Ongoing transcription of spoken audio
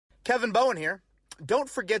Kevin Bowen here. Don't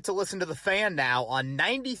forget to listen to The Fan now on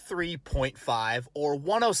 93.5 or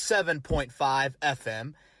 107.5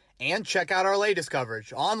 FM, and check out our latest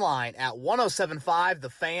coverage online at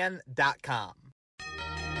 1075thefan.com.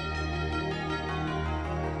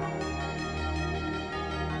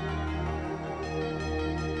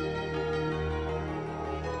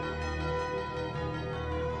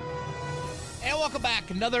 And welcome back.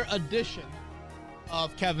 Another edition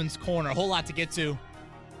of Kevin's Corner. A whole lot to get to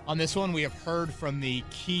on this one. We have heard from the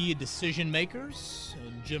key decision makers,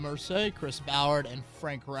 Jim Irsay, Chris Ballard, and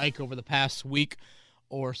Frank Reich over the past week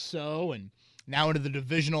or so. And now into the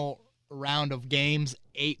divisional round of games,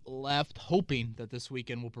 8 left, hoping that this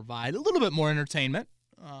weekend will provide a little bit more entertainment.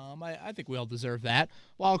 I think we all deserve that.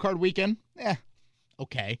 Wild card weekend,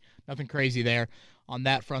 okay. Nothing crazy there on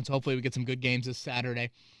that front. So hopefully we get some good games this Saturday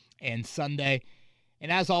and Sunday.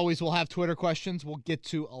 And as always, we'll have Twitter questions. We'll get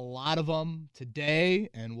to a lot of them today,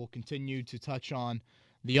 and we'll continue to touch on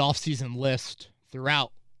the offseason list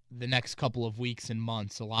throughout the next couple of weeks and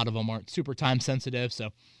months. A lot of them aren't super time sensitive, so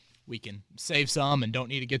we can save some and don't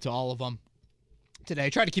need to get to all of them today.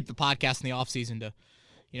 Try to keep the podcast in the offseason to,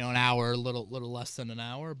 an hour, a little less than an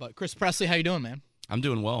hour. But Chris Presley, how you doing, man? I'm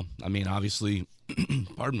doing well. I mean, obviously,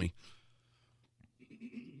 pardon me.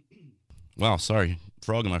 Wow, sorry.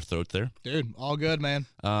 Frog in my throat there. Dude, all good, man.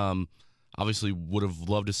 Obviously would have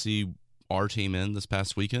loved to see our team in this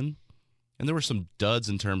past weekend. And there were some duds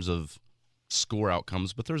in terms of score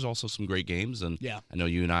outcomes, but there's also some great games. And yeah. I know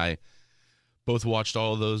you and I both watched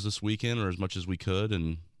all of those this weekend, or as much as we could.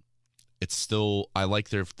 And it's still, I like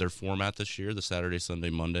their format this year, the Saturday, Sunday,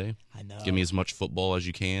 Monday. I know. Give me as much football as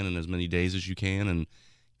you can and as many days as you can, and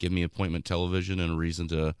give me appointment television and a reason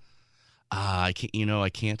to, I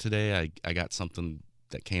can't today. I got something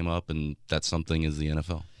that came up, and that something is the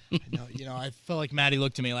NFL. I felt like Maddie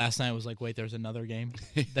looked at me last night and was like, wait, there's another game?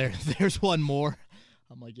 There's one more.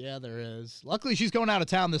 I'm like, yeah, there is. Luckily, she's going out of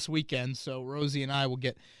town this weekend, so Rosie and I will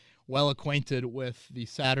get well acquainted with the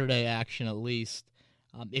Saturday action at least.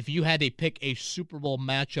 If you had to pick a Super Bowl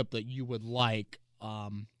matchup that you would like,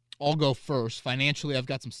 I'll go first. Financially, I've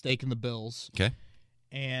got some stake in the Bills. Okay.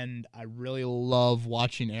 And I really love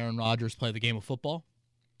watching Aaron Rodgers play the game of football.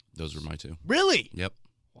 Those are my two. Really? Yep.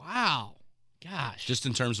 Wow. Gosh. Just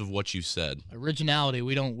in terms of what you said. Originality.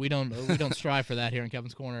 We don't strive for that here in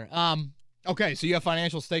Kevin's Corner. Okay, so you have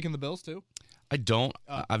financial stake in the Bills too? I don't.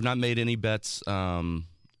 I've not made any bets in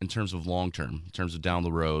terms of long term, in terms of down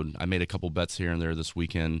the road. I made a couple bets here and there this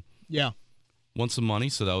weekend. Yeah. Won some money,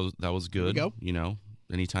 so that was good. There we go.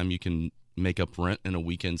 Anytime you can make up rent in a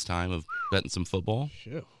weekend's time of betting some football,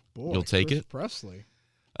 sure, boy, you'll take Chris it. Presley.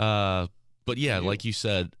 But yeah, like you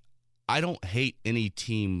said, I don't hate any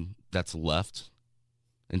team that's left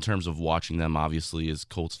in terms of watching them. Obviously, as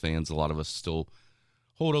Colts fans, a lot of us still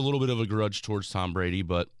hold a little bit of a grudge towards Tom Brady.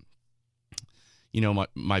 But,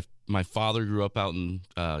 my father grew up out in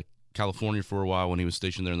California for a while when he was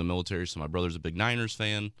stationed there in the military, so my brother's a big Niners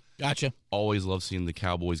fan. Gotcha. Always love seeing the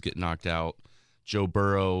Cowboys get knocked out. Joe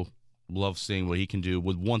Burrow, love seeing what he can do.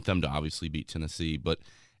 Would want them to obviously beat Tennessee. But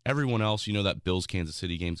everyone else, that Bills-Kansas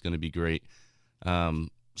City game is going to be great.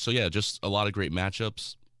 So, yeah, just a lot of great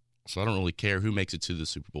matchups. So I don't really care who makes it to the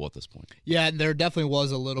Super Bowl at this point. Yeah, there definitely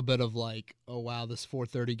was a little bit of like, oh, wow, this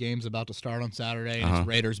 4:30 game's about to start on Saturday, and it's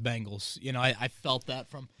Raiders-Bengals. I felt that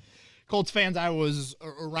from Colts fans I was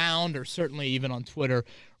around, or certainly even on Twitter,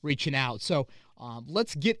 reaching out. So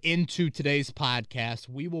let's get into today's podcast.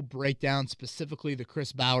 We will break down specifically the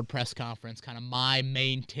Chris Ballard press conference, kind of my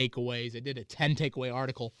main takeaways. I did a 10-takeaway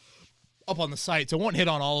article up on the site, so I won't hit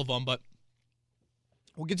on all of them, but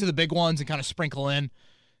we'll get to the big ones and kind of sprinkle in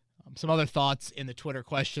some other thoughts in the Twitter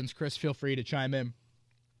questions. Chris, feel free to chime in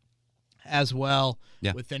as well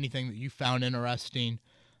with anything that you found interesting,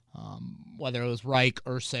 whether it was Reich,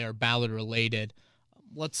 Irsay, or Ballard related.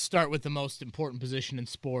 Let's start with the most important position in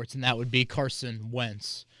sports, and that would be Carson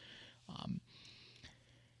Wentz.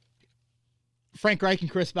 Frank Reich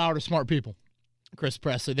and Chris Ballard are smart people. Chris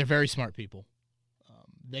Presley, they're very smart people.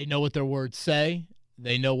 They know what their words say.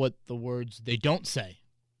 They know what the words they don't say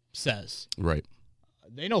says. Right.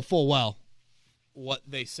 They know full well what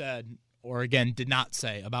they said, or again, did not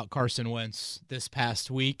say about Carson Wentz this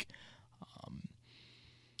past week.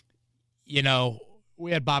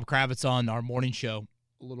 We had Bob Kravitz on our morning show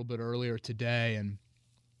a little bit earlier today, and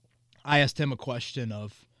I asked him a question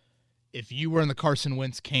of, if you were in the Carson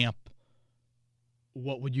Wentz camp,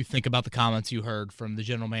 what would you think about the comments you heard from the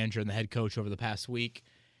general manager and the head coach over the past week?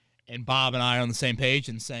 And Bob and I are on the same page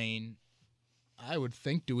in saying, I would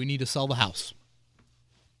think, do we need to sell the house?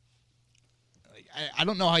 I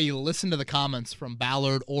don't know how you listen to the comments from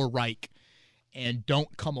Ballard or Reich and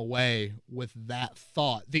don't come away with that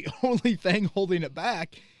thought. The only thing holding it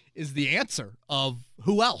back is the answer of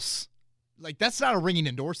who else. Like, that's not a ringing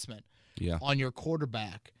endorsement on your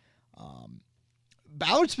quarterback.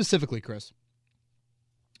 Ballard specifically, Chris,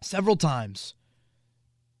 several times,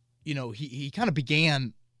 he kind of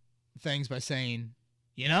began things by saying,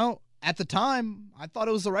 at the time, I thought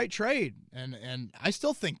it was the right trade, and I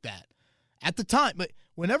still think that. At the time, but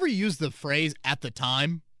whenever you use the phrase "at the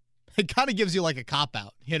time," it kind of gives you like a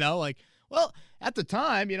cop-out, like, well, at the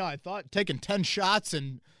time, I thought taking 10 shots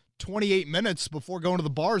in 28 minutes before going to the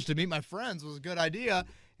bars to meet my friends was a good idea.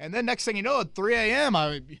 And then next thing you know, at 3 a.m.,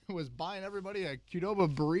 I was buying everybody a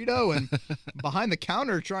Qdoba burrito and behind the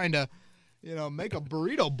counter trying to, make a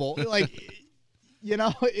burrito bowl. Like,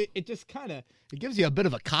 it just kind of, it gives you a bit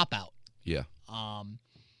of a cop-out. Yeah.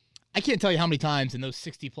 I can't tell you how many times in those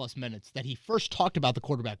 60-plus minutes that he first talked about the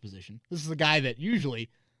quarterback position. This is the guy that usually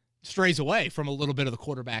strays away from a little bit of the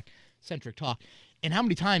quarterback-centric talk. And how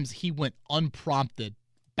many times he went unprompted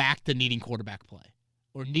back to needing quarterback play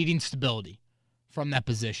or needing stability from that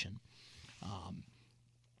position.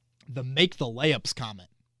 The make the layups comment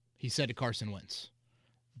he said to Carson Wentz.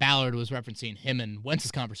 Ballard was referencing him and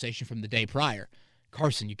Wentz's conversation from the day prior.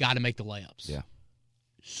 Carson, you got to make the layups. Yeah.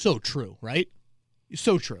 So true, right?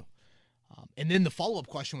 So true. And then the follow-up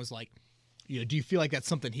question was like, do you feel like that's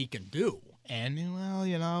something he can do? And,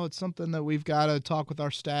 well, it's something that we've got to talk with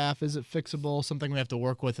our staff. Is it fixable? Something we have to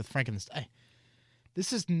work with Frank and the staff.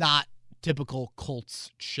 This is not typical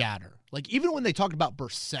Colts chatter. Like, even when they talked about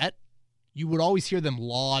Brissett, you would always hear them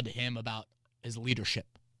laud him about his leadership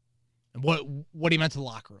and what he meant to the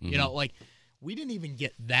locker room. Mm-hmm. We didn't even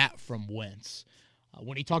get that from Wentz.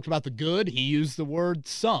 When he talked about the good, he used the word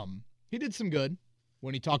some. He did some good.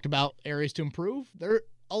 When he talked about areas to improve, there are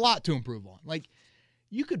a lot to improve on. Like,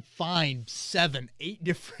 you could find 7, 8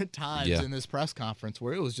 different times in this press conference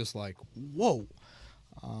where it was just like, whoa.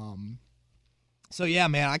 So, yeah,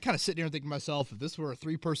 man, I kind of sit here and think to myself, if this were a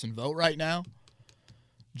 3-person vote right now,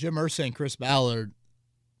 Jim Irsay and Chris Ballard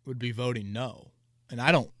would be voting no. And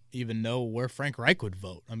I don't even know where Frank Reich would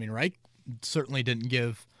vote. I mean, Reich certainly didn't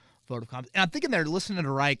give vote of confidence. And I'm thinking they're listening to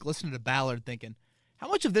Reich, listening to Ballard, thinking, how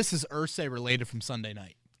much of this is Irsay related from Sunday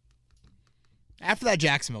night? After that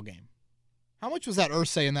Jacksonville game, how much was that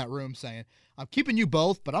Irsay in that room saying, I'm keeping you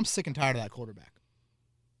both, but I'm sick and tired of that quarterback?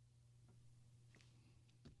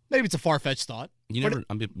 Maybe it's a far-fetched thought. You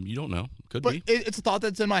don't know. Could be. It's a thought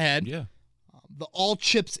that's in my head. Yeah. The all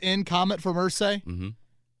chips in comment from Irsay. Mm-hmm.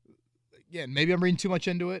 Again, maybe I'm reading too much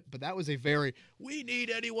into it, but that was we need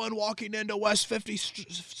anyone walking into West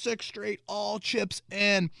 56th Street, all chips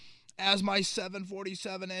in. As my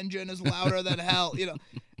 747 engine is louder than hell.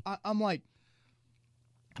 I'm like,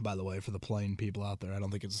 by the way, for the plane people out there, I don't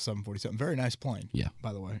think it's a 747. Very nice plane. Yeah.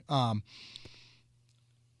 By the way.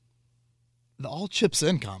 The all chips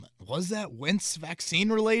in comment. Was that Wentz vaccine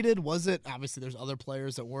related? Was it? Obviously, there's other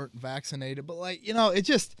players that weren't vaccinated, but it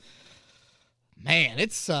just, man,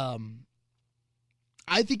 it's, I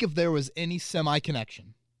think if there was any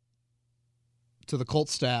semi-connection to the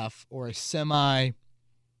Colts staff or a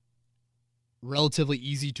relatively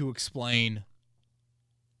easy to explain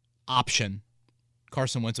option,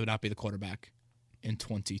 Carson Wentz would not be the quarterback in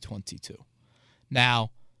 2022.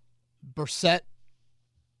 Now, Brissett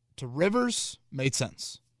to Rivers made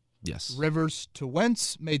sense. Yes. Rivers to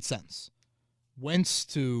Wentz made sense. Wentz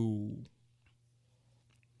to...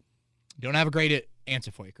 Don't have a great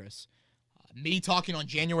answer for you, Chris. Me talking on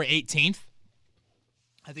January 18th,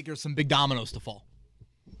 I think there's some big dominoes to fall.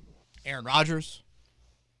 Aaron Rodgers,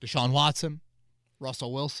 Deshaun Watson,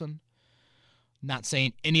 Russell Wilson. Not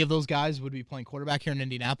saying any of those guys would be playing quarterback here in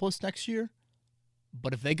Indianapolis next year,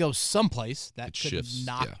 but if they go someplace, that could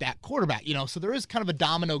knock that quarterback. So there is kind of a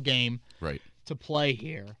domino game to play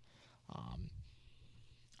here.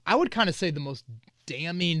 I would kind of say the most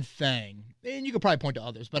damning thing, and you could probably point to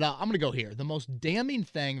others, but I'm going to go here. The most damning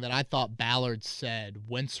thing that I thought Ballard said,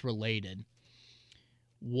 Wentz-related,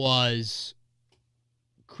 was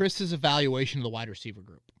Chris's evaluation of the wide receiver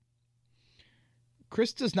group.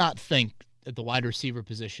 Chris does not think that the wide receiver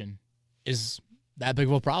position is that big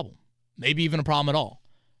of a problem. Maybe even a problem at all.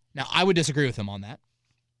 Now, I would disagree with him on that,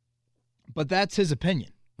 but that's his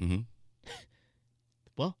opinion. Mm-hmm.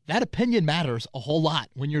 Well, that opinion matters a whole lot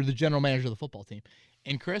when you're the general manager of the football team.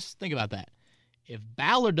 And Chris, think about that. If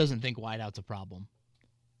Ballard doesn't think wideout's a problem,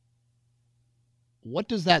 what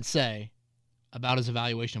does that say about his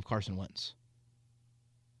evaluation of Carson Wentz?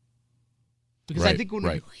 Because I think when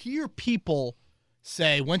you hear people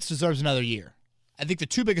say Wentz deserves another year, I think the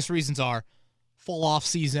two biggest reasons are full off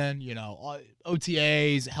season,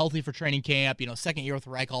 OTAs, healthy for training camp, second year with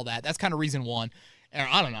Reich, all that. That's kind of reason one. Or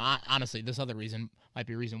I don't know. Honestly, this other reason might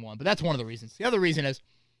be reason one, but that's one of the reasons. The other reason is,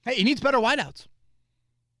 hey, he needs better wideouts.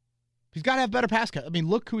 He's got to have better pass cut. I mean,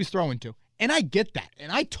 look who he's throwing to. And I get that.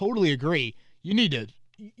 And I totally agree. You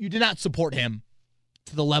did not support him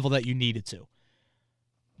to the level that you needed to.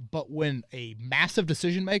 But when a massive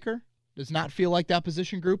decision maker does not feel like that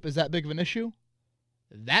position group is that big of an issue,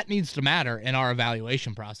 that needs to matter in our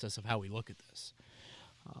evaluation process of how we look at this.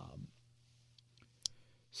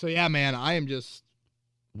 So, yeah, man, I am just...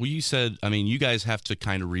 Well, you said, you guys have to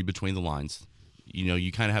kind of read between the lines.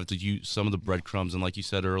 You kind of have to use some of the breadcrumbs. And like you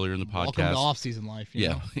said earlier in the podcast... Welcome to off-season life.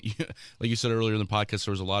 Yeah. Like you said earlier in the podcast,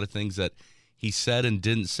 there was a lot of things that he said and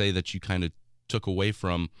didn't say that you kind of took away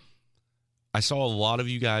from. I saw a lot of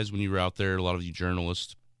you guys when you were out there, a lot of you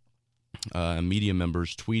journalists and media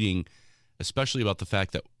members tweeting, especially about the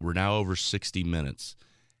fact that we're now over 60 minutes.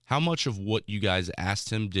 How much of what you guys asked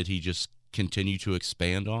him did he just continue to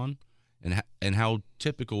expand on? And how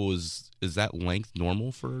typical is that length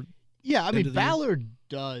normal for? Yeah, Ballard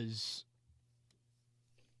does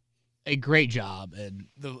a great job in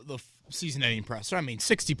the season-ending presser.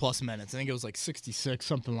 60-plus minutes. I think it was like 66,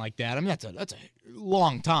 something like that. That's a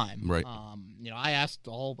long time. Right. I asked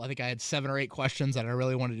I think I had 7 or 8 questions that I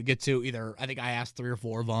really wanted to get to. I think I asked 3 or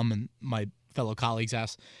 4 of them, and my fellow colleagues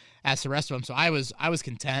asked the rest of them. So I was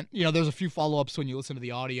content. There's a few follow-ups when you listen to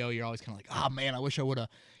the audio. You're always kind of like, oh, man, I wish I would have.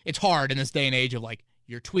 It's hard in this day and age of, like,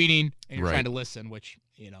 you're tweeting and you're trying to listen, which,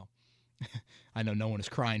 I know no one is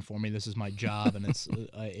crying for me. This is my job, and it's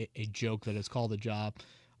a joke that it's called a job.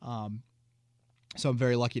 So I'm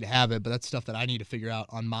very lucky to have it, but that's stuff that I need to figure out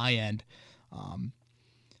on my end.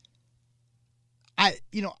 I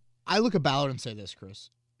look at Ballard and say this, Chris.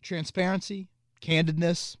 Transparency,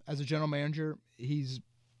 candidness as a general manager, he's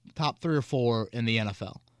top 3 or 4 in the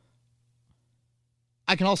NFL.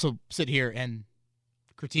 I can also sit here and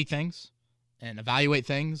critique things and evaluate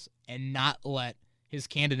things and not let his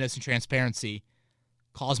candidness and transparency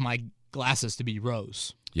cause my glasses to be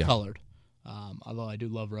rose-colored. Although I do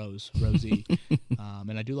love rosy,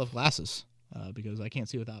 and I do love glasses because I can't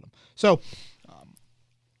see without them. So,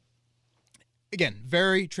 again,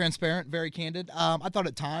 very transparent, very candid. I thought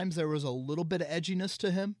at times there was a little bit of edginess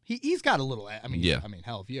to him. He's got a little.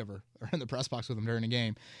 Hell, if you ever are in the press box with him during a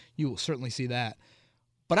game, you will certainly see that.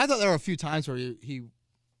 But I thought there were a few times where he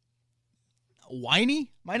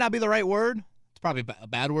whiny might not be the right word. It's probably a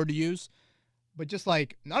bad word to use. But just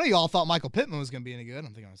like none of y'all thought Michael Pittman was going to be any good.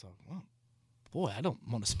 I'm thinking to myself, well, boy, I don't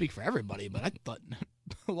want to speak for everybody, but I thought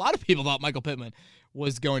a lot of people thought Michael Pittman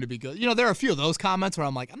was going to be good. There are a few of those comments where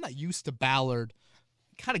I'm like, I'm not used to Ballard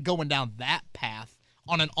kind of going down that path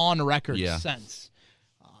on an on-record sense.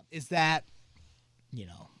 Is that,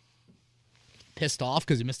 pissed off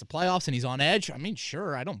because he missed the playoffs and he's on edge?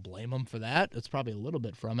 Sure, I don't blame him for that. It's probably a little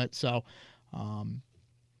bit from it. So,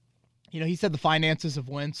 he said the finances of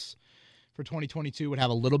Wentz for 2022 would have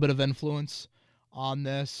a little bit of influence on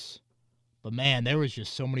this. But, man, there was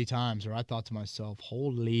just so many times where I thought to myself,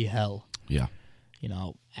 holy hell. Yeah.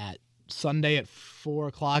 At Sunday at 4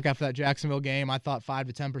 o'clock after that Jacksonville game, I thought 5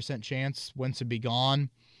 to 10% chance Wentz would be gone.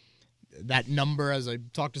 That number, as I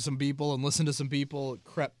talked to some people and listened to some people, it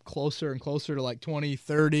crept closer and closer to like 20,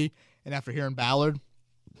 30. And after hearing Ballard,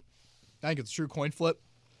 I think it's a true coin flip.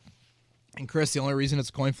 And, Chris, the only reason it's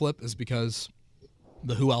a coin flip is because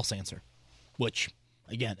the who else answer, which,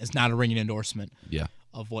 again, is not a ringing endorsement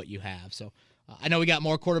of what you have. So I know we got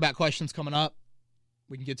more quarterback questions coming up.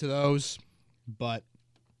 We can get to those. But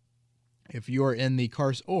if you are in the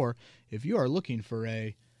Carson, or if you are looking for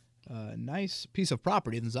a nice piece of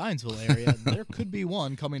property in the Zionsville area, there could be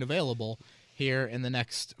one coming available here in the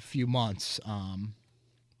next few months.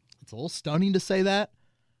 It's a little stunning to say that,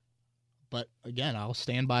 but again, I'll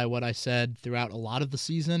stand by what I said throughout a lot of the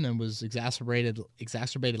season and was exacerbated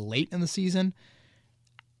late in the season.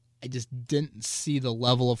 I just didn't see the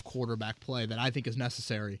level of quarterback play that I think is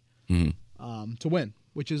necessary to win,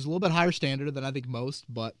 which is a little bit higher standard than I think most.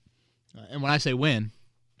 But and when I say win,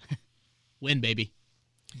 win, baby.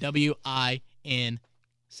 WIN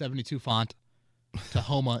 72 font.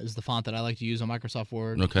 Tahoma is the font that I like to use on Microsoft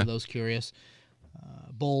Word for those curious.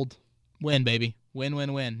 Bold. Win, baby. Win,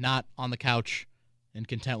 win, win. Not on the couch and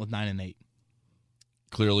content with 9-8.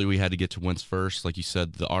 Clearly, we had to get to Wentz first. Like you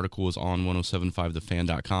said, the article is on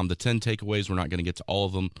 1075thefan.com. The 10 takeaways, we're not going to get to all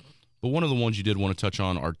of them. But one of the ones you did want to touch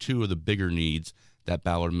on are 2 of the bigger needs that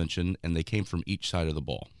Ballard mentioned, and they came from each side of the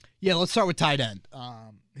ball. Yeah, let's start with tight end.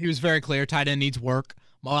 He was very clear. Tight end needs work.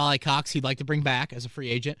 Mo Alley Cox, he'd like to bring back as a free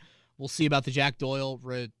agent. We'll see about the Jack Doyle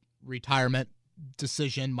retirement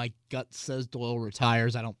decision. My gut says Doyle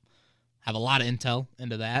retires. I don't have a lot of intel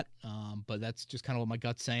into that, but that's just kind of what my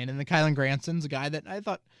gut's saying. And then Kylan Granson's a guy that I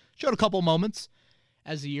thought showed a couple moments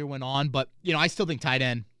as the year went on, but I still think tight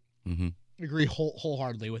end. Mm-hmm. Agree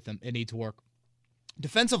wholeheartedly with him. It needs work.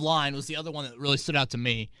 Defensive line was the other one that really stood out to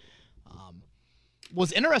me.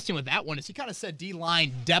 What's interesting with that one is he kind of said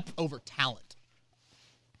D-line depth over talent.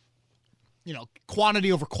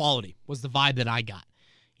 Quantity over quality was the vibe that I got.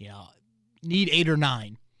 Need 8 or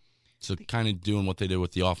 9. So kind of doing what they did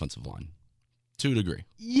with the offensive line, to a degree.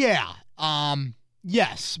 Yeah.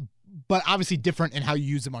 Yes. But obviously different in how you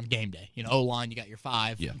use them on game day. O-line, you got your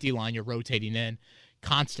 5. Yeah. D-line, you're rotating in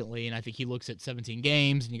constantly. And I think he looks at 17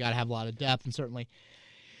 games, and you got to have a lot of depth. And certainly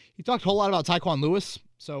he talked a whole lot about Tyquan Lewis.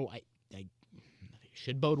 So I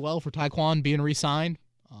should bode well for Tyquan being re-signed.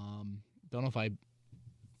 Don't know if I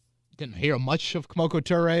didn't hear much of Kamoko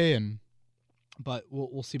Toure, but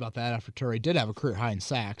we'll see about that after Toure did have a career high in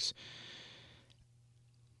sacks.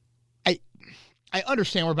 I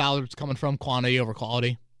understand where Ballard's coming from, quantity over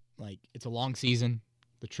quality. Like, it's a long season.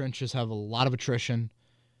 The trenches have a lot of attrition.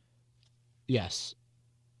 Yes.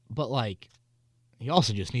 But, you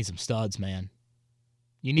also just need some studs, man.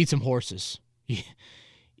 You need some horses.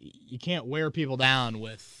 You can't wear people down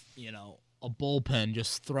with, a bullpen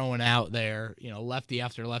just throwing out there, lefty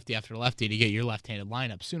after lefty after lefty to get your left-handed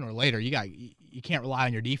lineup. Sooner or later, you can't rely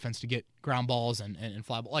on your defense to get ground balls and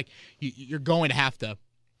fly balls. You're going to have to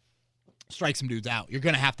strike some dudes out. You're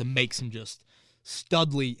going to have to make some just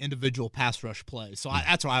studly individual pass rush plays. So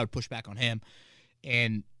that's why I would push back on him.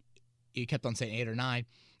 And he kept on saying 8 or 9.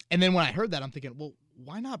 And then when I heard that, I'm thinking, well,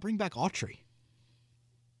 why not bring back Autry?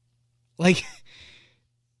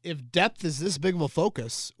 If depth is this big of a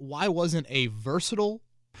focus, why wasn't a versatile,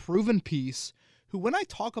 proven piece who, when I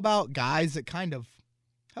talk about guys that kind of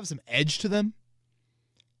have some edge to them,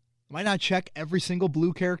 might not check every single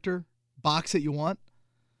blue character box that you want?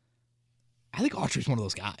 I think Autry's one of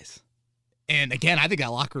those guys. And again, I think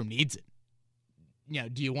that locker room needs it.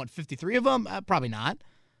 Do you want 53 of them? Probably not.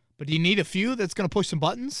 But do you need a few that's going to push some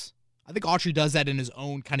buttons? I think Autry does that in his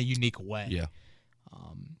own kind of unique way. Yeah.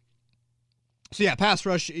 So, yeah, pass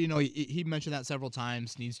rush, he mentioned that several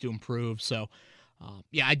times, needs to improve. So,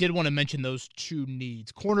 I did want to mention those two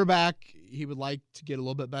needs. Cornerback, he would like to get a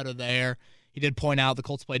little bit better there. He did point out the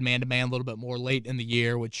Colts played man-to-man a little bit more late in the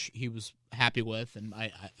year, which he was happy with, and I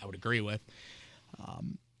would agree with.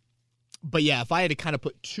 But, yeah, if I had to kind of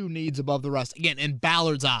put two needs above the rest, again, in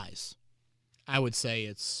Ballard's eyes, I would say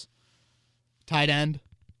it's tight end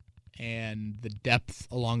and the depth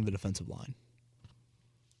along the defensive line.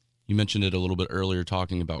 You mentioned it a little bit earlier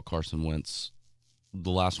talking about Carson Wentz.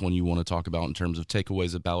 The last one you want to talk about in terms of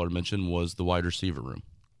takeaways that Ballard mentioned was the wide receiver room.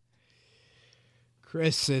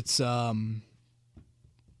 Chris, it's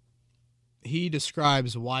he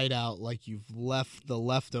describes wideout like you've left the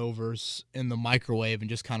leftovers in the microwave and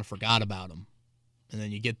just kind of forgot about them. And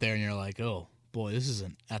then you get there and you're like, oh, boy, this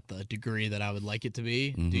isn't at the degree that I would like it to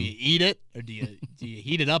be. Mm-hmm. Do you eat it or do you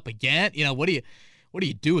heat it up again? What do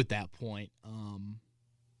you do at that point?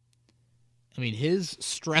 His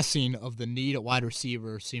stressing of the need at wide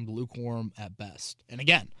receiver seemed lukewarm at best. And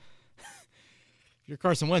again, if you're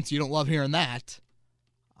Carson Wentz, you don't love hearing that.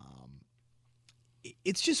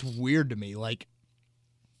 It's just weird to me.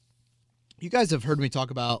 You guys have heard me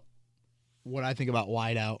talk about what I think about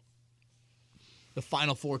wideout. The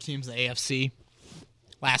final 4 teams in the AFC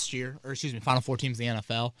last year, final 4 teams in the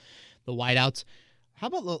NFL, the wideouts. How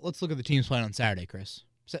about let's look at the teams playing on Saturday, Chris?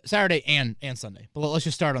 Saturday and Sunday. But let's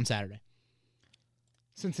just start on Saturday.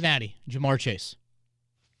 Cincinnati, Jamar Chase,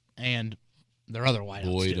 and their other wideouts.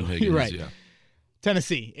 Boyd and Higgins, right. Yeah.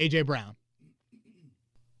 Tennessee, A.J. Brown.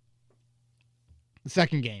 The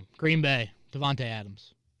second game, Green Bay, Devontae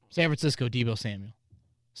Adams. San Francisco, Deebo Samuel.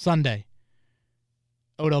 Sunday,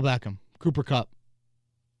 Odell Beckham, Cooper Kupp,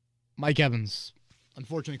 Mike Evans.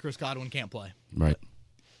 Unfortunately, Chris Godwin can't play. Right.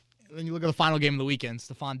 And then you look at the final game of the weekend,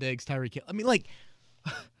 Stephon Diggs, Tyreek Hill.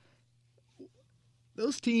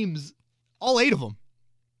 Those teams, all 8 of them,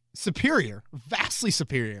 superior, vastly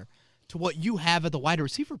superior to what you have at the wide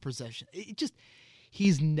receiver position.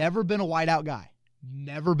 He's never been a wideout guy.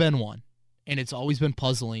 Never been one. And it's always been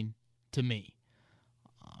puzzling to me.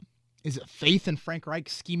 Is it faith in Frank Reich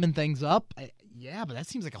scheming things up? Yeah, but that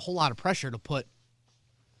seems like a whole lot of pressure to put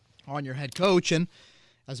on your head coach. And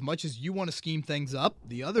as much as you want to scheme things up,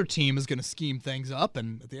 the other team is going to scheme things up.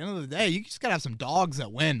 And at the end of the day, you just got to have some dogs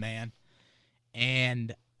that win, man.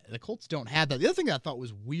 And the Colts don't have that. The other thing that I thought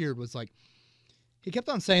was weird was he kept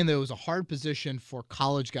on saying that it was a hard position for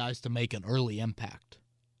college guys to make an early impact,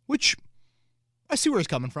 which I see where he's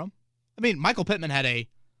coming from. Michael Pittman had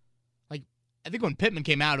I think when Pittman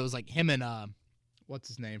came out, it was like him and what's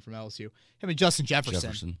his name from LSU? Him and Justin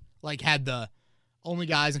Jefferson. Like had the only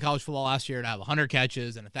guys in college football last year to have 100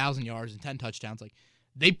 catches and 1,000 yards and 10 touchdowns. Like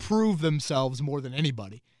they proved themselves more than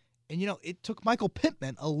anybody. And it took Michael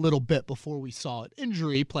Pittman a little bit before we saw it.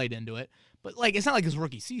 Injury played into it, but like it's not like his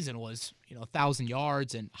rookie season was 1,000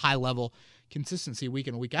 yards and high level consistency week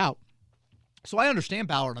in and week out. So I understand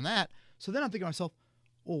Ballard on that. So then I'm thinking to myself,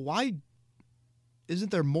 well, why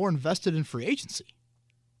isn't there more invested in free agency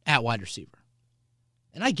at wide receiver?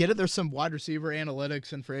 And I get it. There's some wide receiver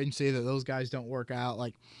analytics and free agency that those guys don't work out.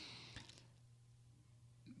 Like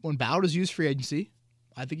when Ballard has used free agency,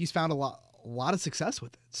 I think he's found a lot of success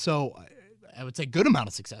with it. So I would say good amount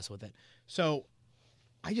of success with it. So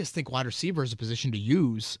I just think wide receiver is a position to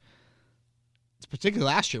use. It's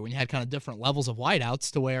particularly last year when you had kind of different levels of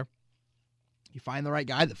wideouts to where you find the right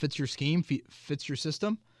guy that fits your scheme, fits your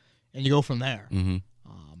system, and you go from there. Mm-hmm.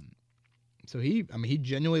 So he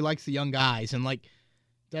genuinely likes the young guys. And like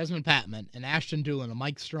Desmond Patman and Ashton Dulin and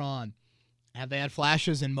Mike Strawn, have they had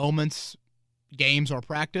flashes in moments, games, or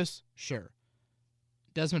practice? Sure.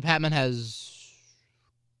 Desmond Patman has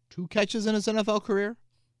 2 catches in his NFL career,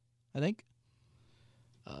 I think.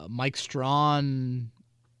 Mike Strawn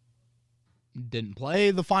didn't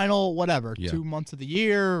play the final, 2 months of the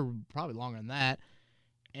year, probably longer than that.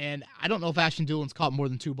 And I don't know if Ashton Dulin's caught more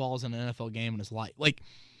than 2 balls in an NFL game in his life. Like,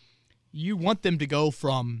 you want them to go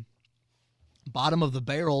from bottom of the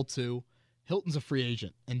barrel to Hilton's a free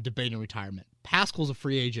agent and debating retirement. Pascal's a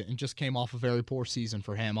free agent and just came off a very poor season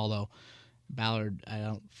for him, although Ballard, I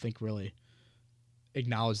don't think really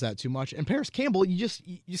acknowledged that too much. And Paris Campbell, you just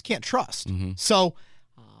can't trust. Mm-hmm. So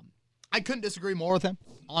I couldn't disagree more with him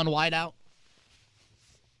on wideout.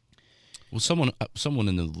 Well, someone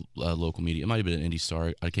in the local media, it might have been an Indy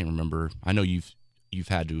Star, I can't remember. I know you've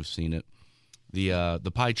had to have seen it.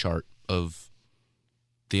 The pie chart of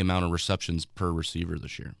the amount of receptions per receiver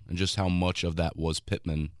this year, and just how much of that was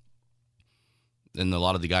Pittman. And a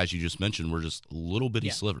lot of the guys you just mentioned were just little bitty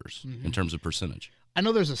slivers in terms of percentage. I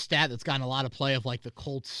know there's a stat that's gotten a lot of play of like the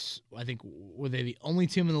Colts. I think were they the only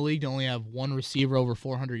team in the league to only have 1 receiver over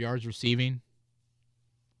 400 yards receiving?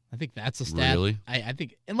 I think that's a stat. Really? I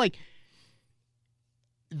think, and like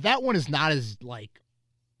that one is not as like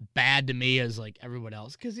bad to me as like everyone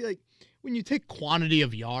else, because like when you take quantity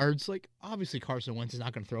of yards, like obviously Carson Wentz is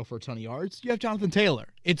not going to throw for a ton of yards. You have Jonathan Taylor.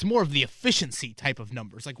 It's more of the efficiency type of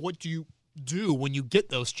numbers. Like what do you do when you get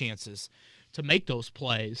those chances to make those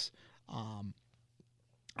plays?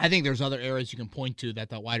 I think there's other areas you can point to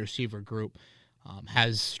that wide receiver group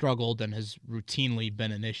has struggled and has routinely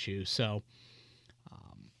been an issue. So,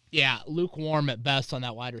 lukewarm at best on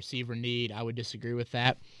that wide receiver need. I would disagree with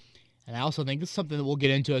that. And I also think this is something that we'll get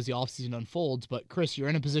into as the offseason unfolds. But, Chris, you're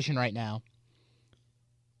in a position right now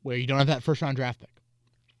where you don't have that first-round draft pick.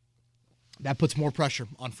 That puts more pressure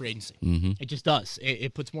on free agency. Mm-hmm. It just does.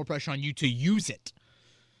 It puts more pressure on you to use it.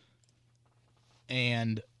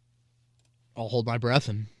 And I'll hold my breath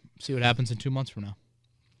and see what happens in 2 months from now.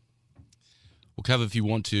 Well, Kev,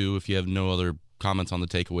 if you have no other comments on the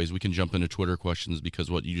takeaways, we can jump into Twitter questions, because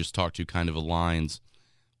what you just talked to kind of aligns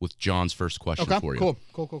with John's first question for you.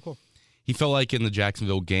 Cool. He felt like in the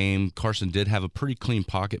Jacksonville game, Carson did have a pretty clean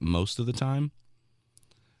pocket most of the time.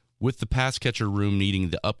 With the pass catcher room needing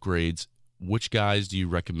the upgrades, which guys do you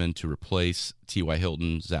recommend to replace T.Y.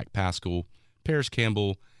 Hilton, Zach Pascal, Paris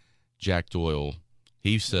Campbell, Jack Doyle?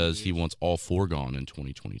 He says he wants all 4 gone in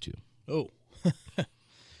 2022. Oh.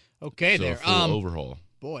 Okay, so there. A full overhaul.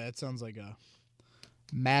 Boy, that sounds like a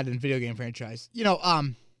Madden video game franchise. I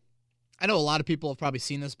know a lot of people have probably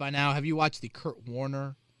seen this by now. Have you watched the Kurt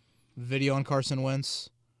Warner video on Carson Wentz?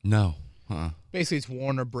 No. Basically, it's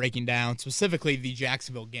Warner breaking down specifically the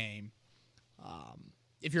Jacksonville game.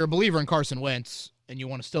 If you're a believer in Carson Wentz and you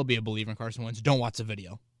want to still be a believer in Carson Wentz, don't watch the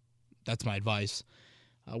video. That's my advice.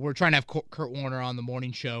 We're trying to have Kurt Warner on the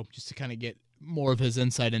morning show just to kind of get more of his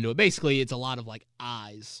insight into it. Basically, it's a lot of like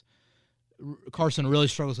eyes. Carson really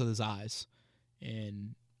struggles with his eyes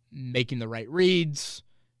and making the right reads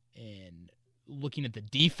and looking at the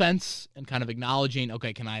defense and kind of acknowledging,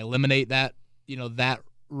 okay, can I eliminate that, that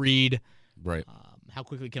read? Right. How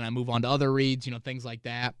quickly can I move on to other reads, things like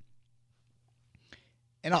that.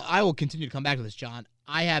 And I will continue to come back to this, John.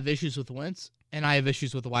 I have issues with Wentz, and I have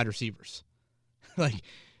issues with the wide receivers. Like,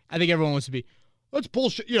 I think everyone wants to be, that's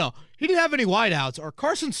bullshit. He didn't have any wideouts, or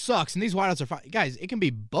Carson sucks, and these wideouts are fine. Guys, it can be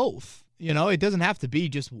both. It doesn't have to be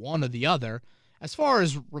just one or the other. As far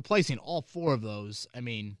as replacing all 4 of those, I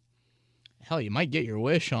mean, hell, you might get your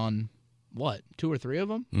wish on, 2 or 3 of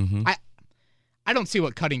them? Mm-hmm. I don't see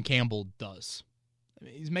what cutting Campbell does. I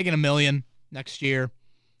mean, he's making $1 million next year.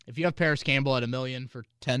 if you have Paris Campbell at $1 million for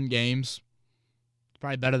 10 games, it's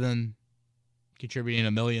probably better than contributing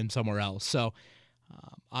 $1 million somewhere else. So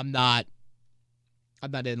I'm not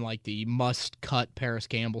in like the must-cut Paris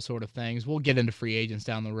Campbell sort of things. We'll get into free agents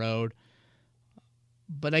down the road.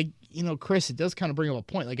 But Chris, it does kind of bring up a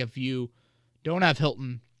point. Like if you don't have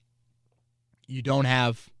Hilton, you don't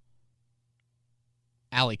have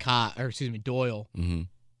Doyle.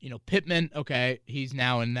 Mm-hmm. Pittman, okay, he's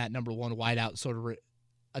now in that number one wideout sort of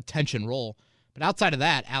attention role. But outside of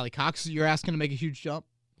that, Allie Cox, you're asking to make a huge jump.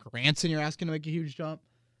 Granson, you're asking to make a huge jump.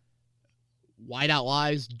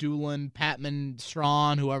 Wideout-wise, Doolin, Patman,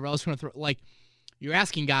 Strawn, whoever else you want to throw. Like, you're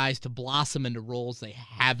asking guys to blossom into roles they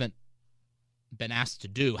haven't been asked to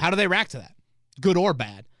do. How do they react to that? Good or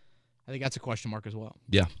bad? I think that's a question mark as well.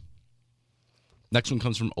 Yeah. Next one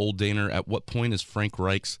comes from Old Daner. At what point is Frank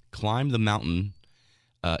Reich's climb the mountain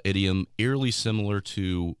idiom eerily similar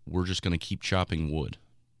to we're just going to keep chopping wood?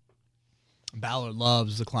 Ballard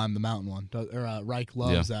loves the climb the mountain one. Reich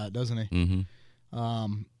loves that, doesn't he?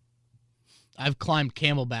 Mm-hmm. I've climbed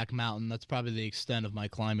Camelback Mountain. That's probably the extent of my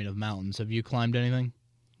climbing of mountains. Have you climbed anything?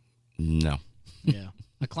 No. Yeah.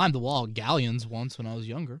 I climbed the wall of Galleons once when I was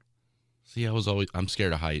younger. See, I'm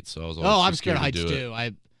scared of heights, so I was always I'm scared of heights do too.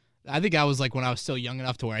 I think I was like when I was still young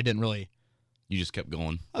enough to where I didn't really. You just kept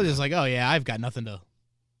going. I was just like, oh yeah, I've got nothing to.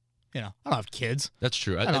 I don't have kids. That's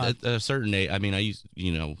true. At a certain age, I mean, I used,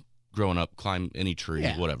 growing up, climb any tree,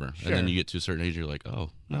 whatever, sure. And then you get to a certain age, you're like, oh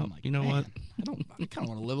no, like, you know what? I kind of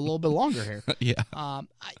want to live a little bit longer here. Yeah.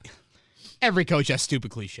 Every coach has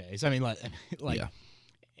stupid cliches. I mean,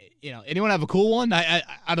 Yeah. Anyone have a cool one? I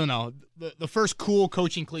don't know. The first cool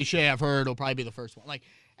coaching cliche I've heard will probably be the first one. Like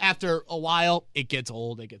after a while, it gets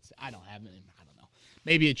old. I don't have it. I don't know.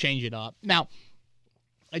 Maybe you change it up. Now,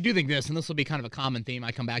 I do think this, and this will be kind of a common theme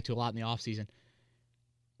I come back to a lot in the offseason.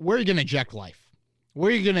 Where are you going to inject life? Where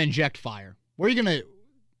are you going to inject fire? How are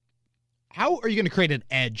you going to create an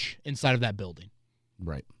edge inside of that building?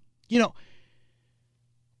 Right.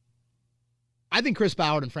 I think Chris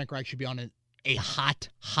Ballard and Frank Reich should be on a hot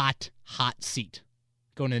seat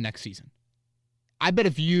going into the next season. I bet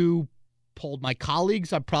if you polled my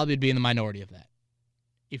colleagues, I'd probably be in the minority of that.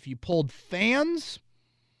 If you polled fans,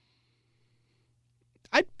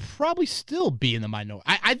 I'd probably still be in the minority.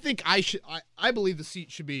 I think I believe the seat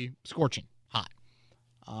should be scorching hot.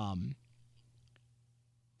 And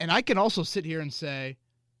I can also sit here and say,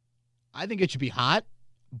 I think it should be hot,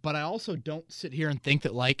 but I also don't sit here and think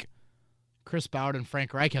that like Chris Ballard and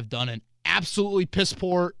Frank Reich have done an absolutely piss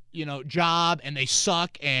poor, job and they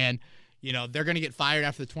suck and, they're going to get fired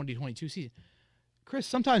after the 2022 season. Chris,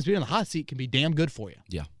 sometimes being in the hot seat can be damn good for you.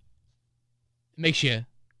 Yeah. It makes you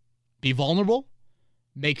be vulnerable,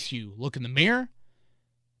 makes you look in the mirror,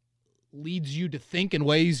 leads you to think in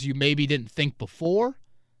ways you maybe didn't think before.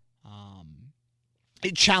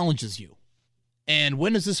 It challenges you. And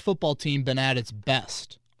when has this football team been at its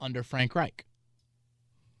best under Frank Reich?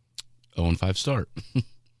 0-5 start.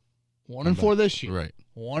 1-4 this year. Right.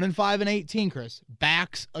 1-5 in 18, Chris.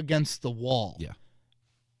 Backs against the wall. Yeah.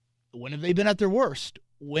 When have they been at their worst?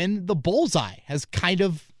 When the bullseye has kind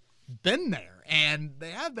of been there, and they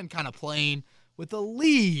have been kind of playing with a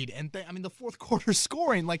lead, and the fourth quarter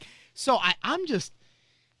scoring.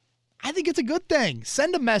 I think it's a good thing.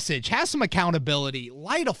 Send a message, have some accountability,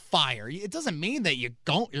 light a fire. It doesn't mean that you're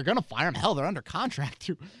going to fire them. Hell, they're under contract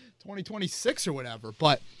through 2026 or whatever.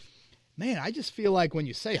 But man, I just feel like when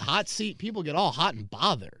you say hot seat, people get all hot and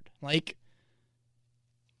bothered. Like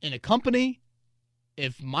in a company,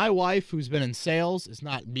 if my wife, who's been in sales, is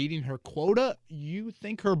not meeting her quota, you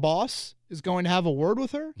think her boss is going to have a word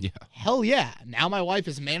with her? Yeah. Hell yeah. Now my wife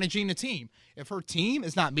is managing a team. If her team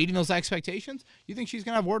is not meeting those expectations, you think she's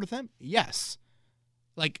going to have a word with him? Yes.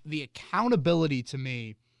 Like the accountability to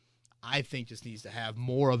me, I think just needs to have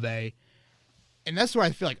more of a, and that's where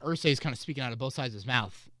I feel like Irsay is kind of speaking out of both sides of his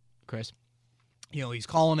mouth, Chris. He's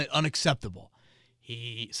calling it unacceptable.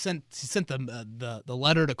 He sent the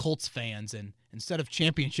letter to Colts fans, and instead of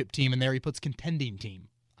championship team in there, he puts contending team.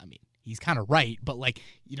 I mean, he's kind of right, but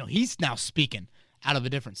he's now speaking out of a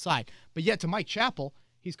different side. But yet to Mike Chappell,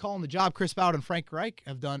 he's calling the job Chris Ballard and Frank Reich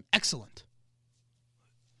have done excellent.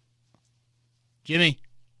 Jimmy,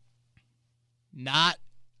 not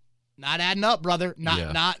adding up, brother.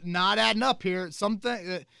 Not adding up here.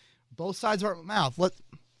 Something both sides of our mouth.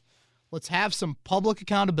 Let's have some public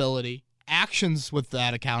accountability, actions with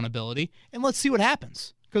that accountability, and let's see what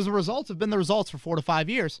happens. Because the results have been the results for 4 to 5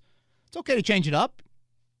 years. It's okay to change it up.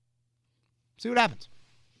 See what happens.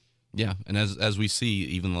 Yeah, and as we see,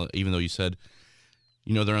 even though you said,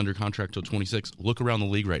 they're under contract till 26, look around the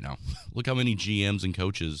league right now. Look how many GMs and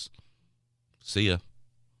coaches. See ya.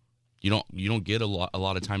 You don't get a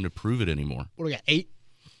lot of time to prove it anymore. What do we got?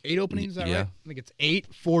 Eight openings, is that Yeah. right? I think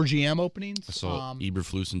it's 4 GM openings. I saw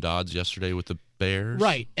Eberflus and Dodds yesterday with the Bears.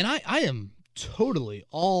 Right. And I am totally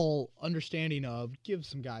all understanding of give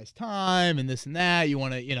some guys time and this and that. You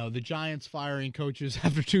want to, the Giants firing coaches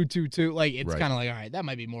after 2-2-2. Like, it's Right. kind of like, all right, that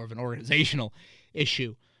might be more of an organizational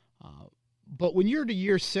issue. But when you're to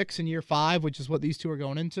year 6 and year 5, which is what these two are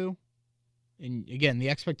going into, and again, the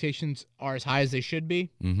expectations are as high as they should be,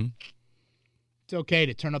 Mm-hmm. it's okay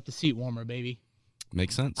to turn up the seat warmer, baby.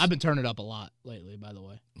 Makes sense. I've been turning it up a lot lately, by the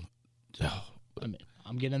way. Oh, I mean,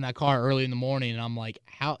 I'm getting in that car early in the morning, and I'm like,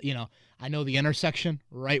 how, I know the intersection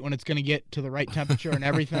right when it's going to get to the right temperature and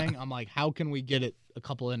everything. I'm like, how can we get it a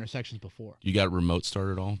couple of intersections before? you got a remote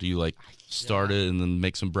start at all? Do you start it and then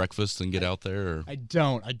make some breakfast and get out there? Or? I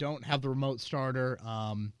don't have the remote starter.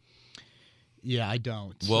 Yeah, I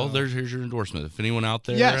don't. Well, so. here's your endorsement. If anyone out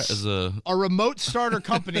there Yes. is a Our remote starter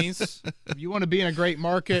companies, if you want to be in a great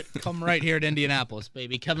market, come right here to Indianapolis,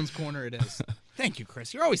 baby. Kevin's Corner it is. Thank you,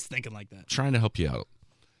 Chris. You're always thinking like that. trying to help you out.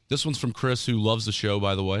 This one's from Chris, who loves the show,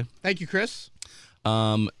 by the way. Thank you, Chris.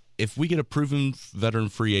 If we get a proven veteran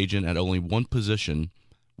free agent at only one position,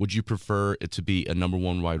 would you prefer it to be a number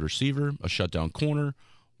 1 wide receiver, a shutdown corner,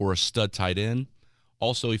 or a stud tight end?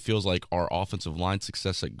 Also, he feels like our offensive line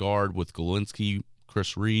success at guard with Glowinski,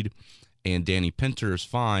 Chris Reed, and Danny Pinter is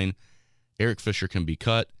fine. Eric Fisher can be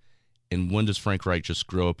cut. And when does Frank Reich just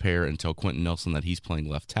grow a pair and tell Quentin Nelson that he's playing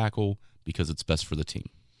left tackle because it's best for the team?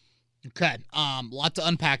 Okay, lot to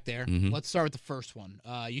unpack there. Mhm. Let's start with the first one.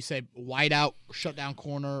 You say wide out, shutdown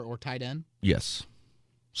corner, or tight end? Yes.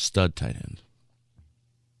 Stud tight end.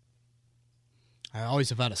 I always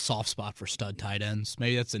have had a soft spot for stud tight ends.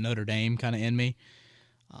 Maybe that's the Notre Dame kind of in me.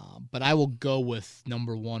 But I will go with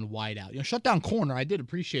number 1 wide out. Shutdown corner, I did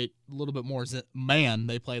appreciate a little bit more as a man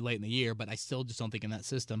they played late in the year, but I still just don't think in that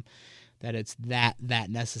system that it's that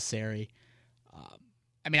necessary.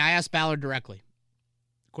 I asked Ballard directly,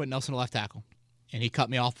 Quentin Nelson to left tackle, and he cut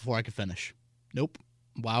me off before I could finish. Nope.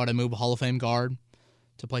 Why would I move a Hall of Fame guard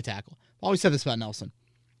to play tackle? I've always said this about Nelson.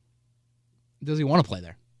 Does he want to play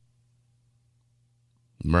there?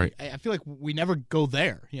 Right. I feel like we never go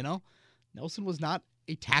there, Nelson was not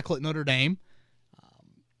a tackle at Notre Dame.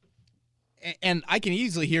 And I can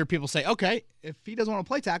easily hear people say, okay, if he doesn't want to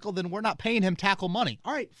play tackle, then we're not paying him tackle money.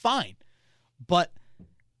 All right, fine. But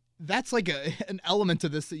that's like an element to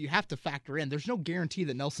this that you have to factor in. There's no guarantee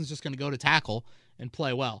that Nelson's just going to go to tackle and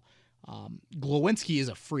play well. Glowinski is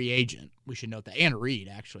a free agent. We should note that. And Reed,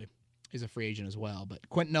 actually, is a free agent as well. But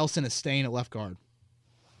Quentin Nelson is staying at left guard.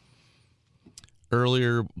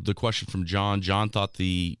 Earlier, the question from John. John thought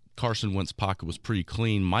the Carson Wentz pocket was pretty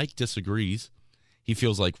clean. Mike disagrees. He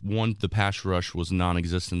feels like, one, the pass rush was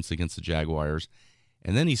non-existent against the Jaguars.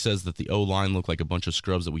 And then he says that the O-line looked like a bunch of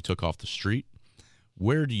scrubs that we took off the street.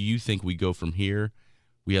 Where do you think we go from here?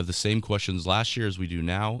 We have the same questions last year as we do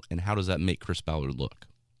now, and how does that make Chris Ballard look?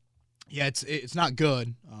 Yeah, it's not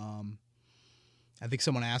good. I think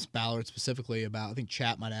someone asked Ballard specifically about, I think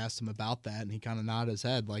Chat might have asked him about that, and he kind of nodded his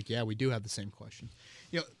head like, yeah, we do have the same question.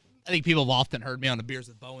 I think people have often heard me on the Beers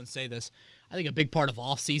with Bowen say this. I think a big part of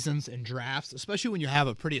off seasons and drafts, especially when you have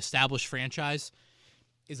a pretty established franchise,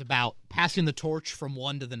 is about passing the torch from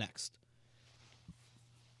one to the next.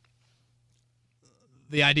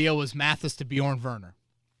 The idea was Mathis to Bjorn Werner.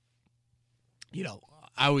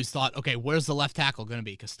 I always thought, okay, where's the left tackle going to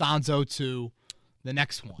be? Costanzo to the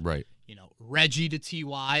next one. Right. Reggie to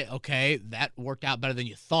T.Y., okay, that worked out better than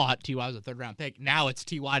you thought. T.Y. was a third-round pick. Now it's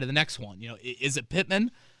T.Y. to the next one. Is it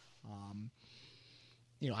Pittman?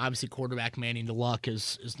 Obviously quarterback Manning to Luck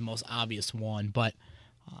is the most obvious one. But,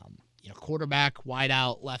 quarterback, wide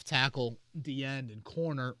out, left tackle, D-end, and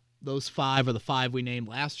corner, those 5 are the 5 we named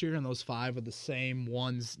last year, and those 5 are the same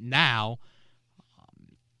ones now.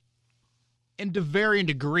 And to varying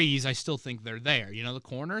degrees, I still think they're there. The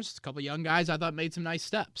corners, a couple of young guys I thought made some nice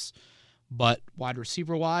steps. But wide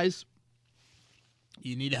receiver-wise,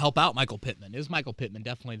 you need to help out Michael Pittman. Is Michael Pittman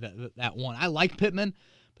definitely that one? I like Pittman,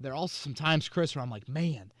 but there are also some times, Chris, where I'm like,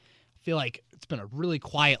 man, I feel like it's been a really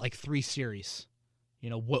quiet 3 series.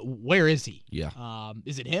 Where is he? Yeah.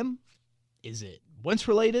 Is it him? Is it Wentz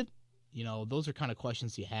related? Those are kind of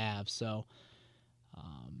questions you have. So,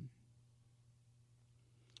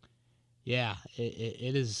 yeah,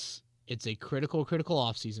 it's a critical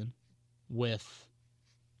offseason with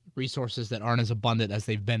resources that aren't as abundant as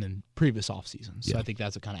they've been in previous off seasons. So Yeah. I think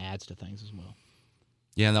that's what kind of adds to things as well.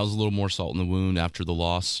 Yeah, and that was a little more salt in the wound after the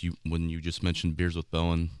loss. When you just mentioned Beers with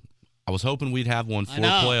Bowen, I was hoping we'd have one for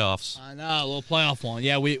playoffs. I know, a little playoff one.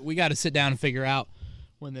 Yeah, we got to sit down and figure out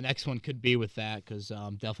when the next one could be with that because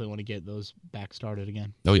definitely want to get those back started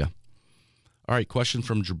again. Oh, yeah. All right, question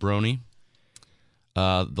from Jabroni.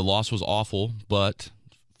 The loss was awful, but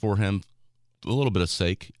for him, a little bit of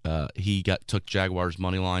sake, he took Jaguars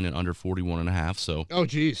money line at under 41.5. So oh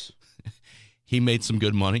geez, he made some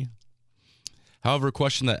good money. However, a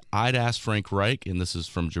question that I'd ask Frank Reich, and this is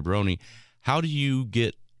from Jabroni: How do you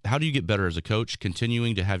get better as a coach,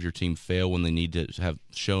 continuing to have your team fail when they need to have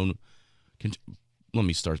shown? Let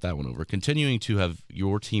me start that one over. Continuing to have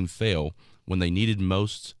your team fail when they needed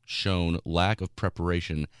most, shown lack of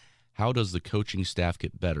preparation. How does the coaching staff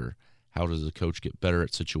get better? How does the coach get better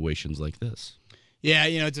at situations like this? Yeah,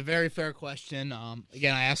 it's a very fair question.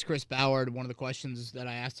 Again, I asked Chris Ballard. One of the questions that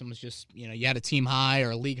I asked him was just, you had a team high,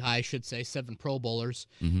 or a league high, I should say, 7 Pro Bowlers.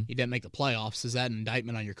 Mm-hmm. You didn't make the playoffs. Is that an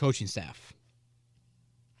indictment on your coaching staff?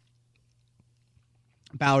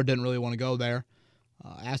 Ballard didn't really want to go there.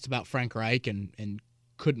 Asked about Frank Reich and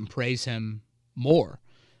couldn't praise him more.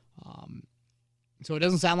 So it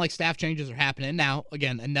doesn't sound like staff changes are happening. Now,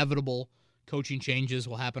 again, inevitable coaching changes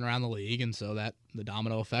will happen around the league, and so that the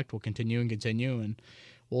domino effect will continue, and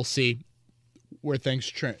we'll see where things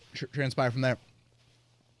transpire from there.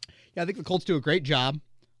 Yeah, I think the Colts do a great job,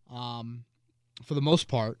 for the most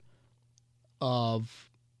part, of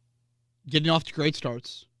getting off to great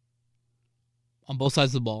starts on both sides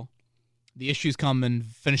of the ball. The issues come in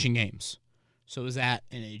finishing games. So is that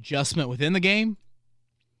an adjustment within the game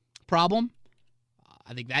problem?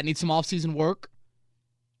 I think that needs some offseason work.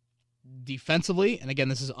 Defensively, and again,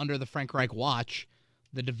 this is under the Frank Reich watch,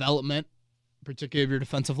 the development, particularly of your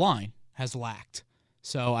defensive line, has lacked.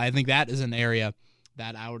 So I think that is an area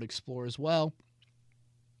that I would explore as well.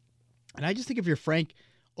 And I just think if you're Frank,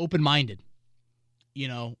 open-minded,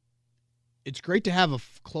 it's great to have a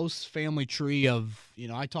close family tree of,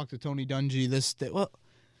 I talked to Tony Dungy this day. Well,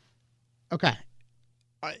 okay.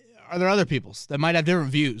 Are there other peoples that might have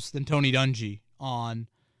different views than Tony Dungy on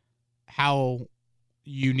how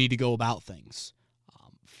you need to go about things?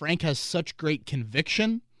 Frank has such great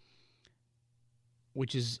conviction,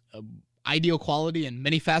 which is an ideal quality in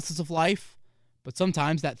many facets of life, but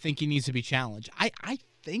sometimes that thinking needs to be challenged. I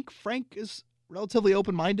think Frank is relatively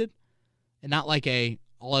open-minded and not like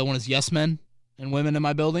all I want is yes men and women in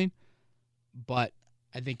my building, but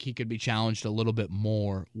I think he could be challenged a little bit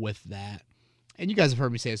more with that. And you guys have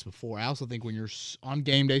heard me say this before. I also think when you're on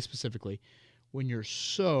game day specifically, when you're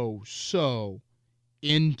so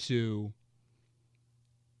into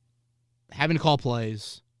having to call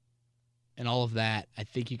plays and all of that, I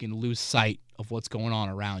think you can lose sight of what's going on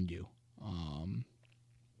around you.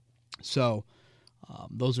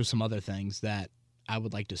 Those are some other things that I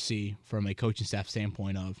would like to see from a coaching staff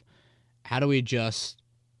standpoint of how do we adjust,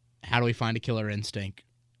 how do we find a killer instinct?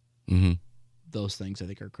 Mm-hmm. Those things I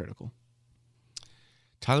think are critical.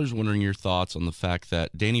 Tyler's wondering your thoughts on the fact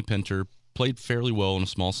that Danny Pinter played fairly well in a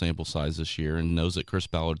small sample size this year and knows that Chris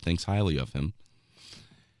Ballard thinks highly of him.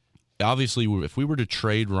 Obviously, if we were to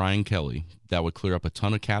trade Ryan Kelly, that would clear up a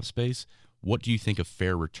ton of cap space. What do you think a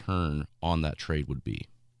fair return on that trade would be?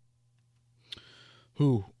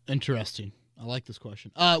 Interesting. I like this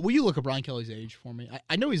question. Will you look up Ryan Kelly's age for me?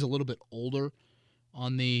 I know he's a little bit older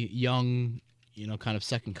on the young, kind of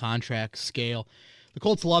second contract scale. The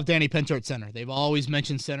Colts love Danny Pinter at center. They've always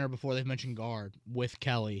mentioned center before they've mentioned guard with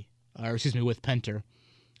with Pinter.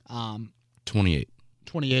 28.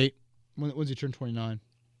 28. When's he turn 29?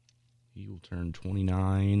 He will turn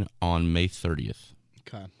 29 on May 30th.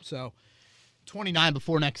 Okay, so 29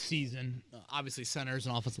 before next season. Obviously, centers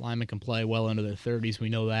and offensive linemen can play well into their 30s. We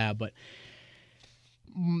know that, but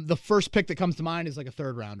the first pick that comes to mind is like a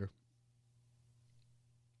third rounder.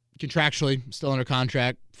 Contractually, still under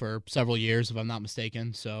contract for several years, if I'm not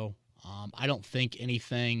mistaken. So I don't think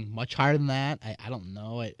anything much higher than that. I don't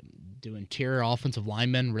know. Do interior offensive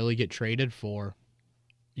linemen really get traded for,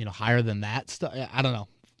 higher than that stuff? I don't know.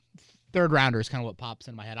 Third rounder is kind of what pops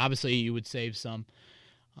in my head. Obviously, you would save some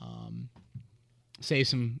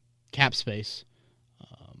cap space,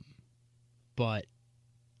 but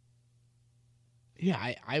yeah,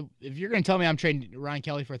 I if you're going to tell me I'm trading Ryan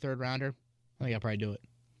Kelly for a third rounder, I think I'll probably do it.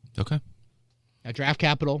 Okay. Now, draft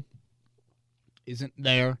capital isn't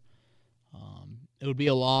there. It would be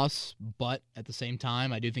a loss, but at the same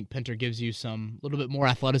time, I do think Pinter gives you some little bit more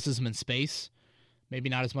athleticism and space. Maybe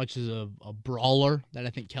not as much as a brawler that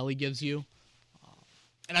I think Kelly gives you.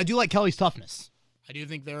 And I do like Kelly's toughness. I do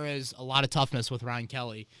think there is a lot of toughness with Ryan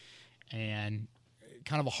Kelly and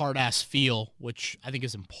kind of a hard-ass feel, which I think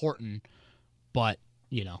is important. But,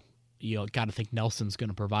 you got to think Nelson's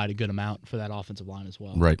going to provide a good amount for that offensive line as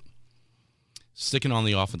well. Right. Sticking on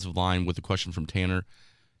the offensive line with a question from Tanner,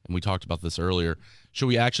 and we talked about this earlier. Should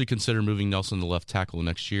we actually consider moving Nelson to left tackle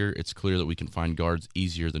next year? It's clear that we can find guards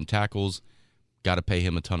easier than tackles. got to pay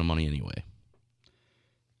him a ton of money anyway.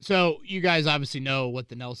 So you guys obviously know what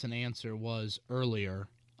the Nelson answer was earlier.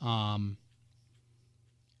 I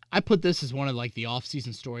put this as one of like the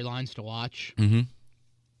off-season storylines to watch. Mm-hmm.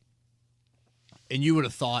 And you would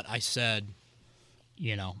have thought I said,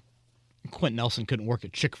 Quentin Nelson couldn't work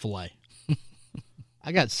at Chick-fil-A.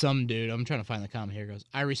 I got some dude, I'm trying to find the comment here, goes,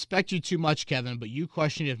 I respect you too much, Kevin, but you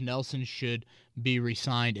questioning if Nelson should be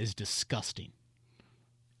re-signed is disgusting.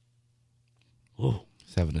 Ooh,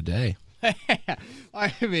 he's having a day.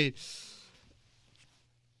 I mean,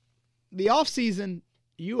 the offseason,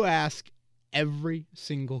 you ask every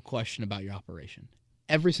single question about your operation.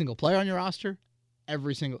 Every single player on your roster,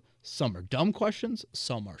 some are dumb questions,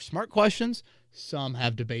 some are smart questions, some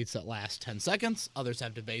have debates that last 10 seconds, others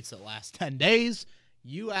have debates that last 10 days.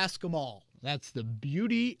 You ask them all. That's the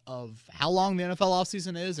beauty of how long the NFL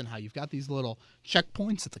offseason is and how you've got these little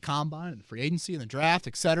checkpoints at the combine and the free agency and the draft,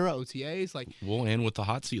 et cetera, OTAs. Well, and with the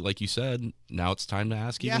hot seat, like you said, now it's time to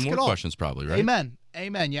ask even ask more questions probably, right?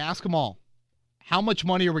 Amen. You ask them all. How much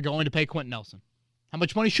money are we going to pay Quentin Nelson? How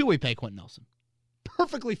much money should we pay Quentin Nelson?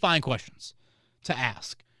 Perfectly fine questions to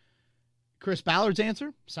ask. Chris Ballard's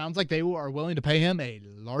answer sounds like they are willing to pay him a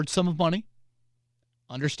large sum of money.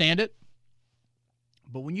 Understand it.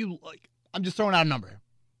 But when you, I'm just throwing out a number here.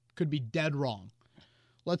 Could be dead wrong.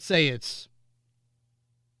 Let's say it's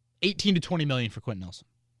 18 to 20 million for Quentin Nelson.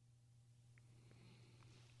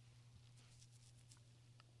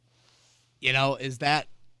 Is that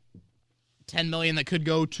 10 million that could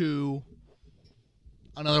go to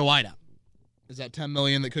another wideout? Is that 10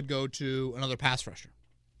 million that could go to another pass rusher?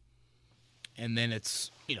 And then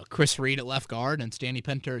it's, Chris Reed at left guard and Stanley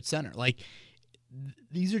Pinter at center.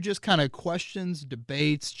 These are just kind of questions,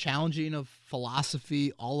 debates, challenging of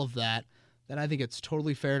philosophy, all of that I think it's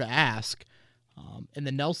totally fair to ask. And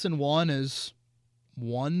the Nelson one is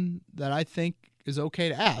one that I think is okay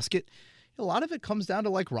to ask. A lot of it comes down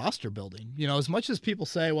to roster building. As much as people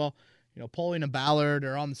say, well, Polian and Ballard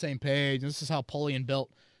are on the same page, and this is how Polian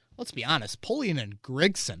built. Let's be honest, Polian and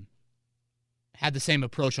Grigson had the same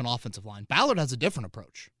approach on offensive line. Ballard has a different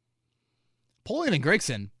approach. Polian and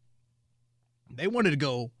Grigson, they wanted to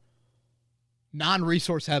go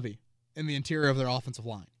non-resource heavy in the interior of their offensive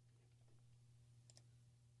line.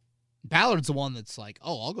 Ballard's the one that's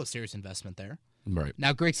I'll go serious investment there. Right.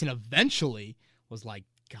 Now, Grigson eventually was like,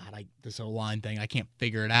 God, this O-line thing, I can't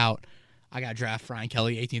figure it out. I got to draft Ryan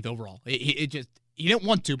Kelly 18th overall. He didn't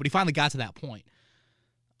want to, but he finally got to that point.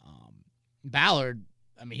 Ballard,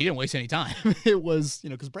 he didn't waste any time. It was,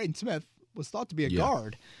 because Braden Smith was thought to be a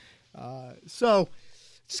guard. So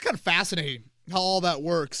it's just kind of fascinating how all that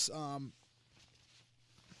works.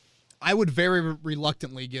 I would very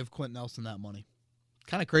reluctantly give Quentin Nelson that money.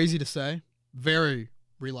 Kind of crazy to say. Very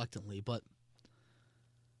reluctantly. But,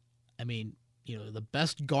 the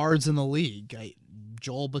best guards in the league,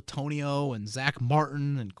 Joel Bitonio and Zach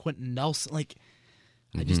Martin and Quentin Nelson,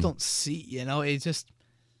 I just don't see,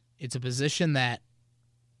 it's a position that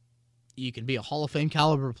you can be a Hall of Fame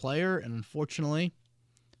caliber player, and unfortunately,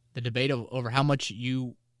 the debate over how much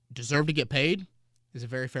you deserve to get paid is a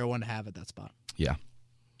very fair one to have at that spot. Yeah.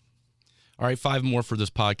 All right, 5 more for this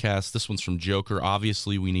podcast. This one's from Joker.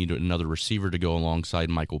 Obviously, we need another receiver to go alongside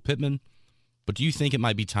Michael Pittman, but do you think it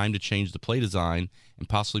might be time to change the play design and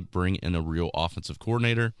possibly bring in a real offensive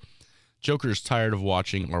coordinator? Joker is tired of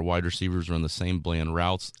watching our wide receivers run the same bland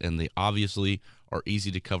routes, and they obviously are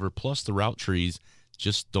easy to cover, plus the route trees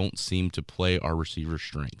just don't seem to play our receiver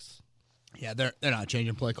strengths. Yeah, they're not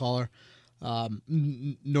changing play caller,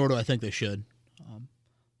 nor do I think they should.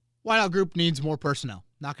 Wideout group needs more personnel.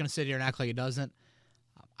 Not going to sit here and act like it doesn't.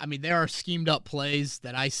 There are schemed up plays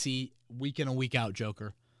that I see week in and week out,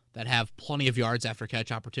 Joker, that have plenty of yards after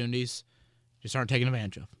catch opportunities, just aren't taken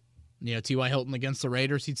advantage of. T.Y. Hilton against the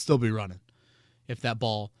Raiders, he'd still be running if that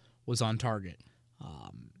ball was on target.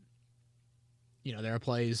 There are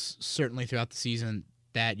plays certainly throughout the season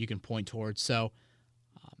that you can point towards. So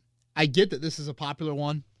I get that this is a popular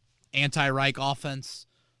one. Anti-Reich offense.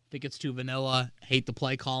 Think it's too vanilla. Hate the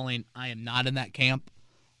play calling. I am not in that camp.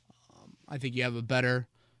 I think you have a better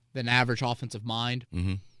than average offensive mind.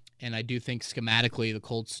 Mm-hmm. And I do think schematically the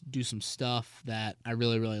Colts do some stuff that I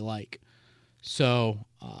really, really like. So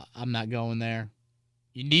I'm not going there.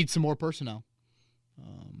 You need some more personnel.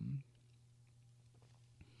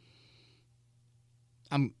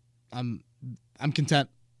 I'm content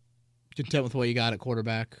with what you got at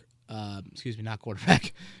quarterback. Not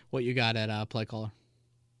quarterback. What you got at play caller.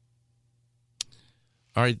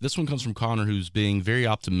 All right, this one comes from Connor, who's being very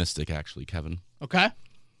optimistic, actually, Kevin. Okay.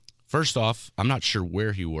 First off, I'm not sure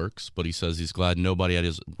where he works, but he says he's glad nobody at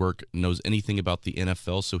his work knows anything about the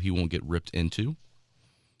NFL so he won't get ripped into,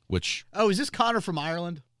 which... Oh, is this Connor from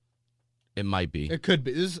Ireland? It might be. It could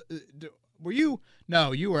be. Were you?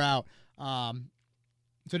 No, you were out. So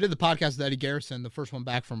I did the podcast with Eddie Garrison, the first one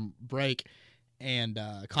back from break, and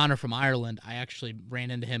Connor from Ireland, I actually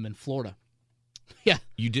ran into him in Florida. Yeah.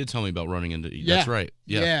 You did tell me about running into... Yeah. That's right.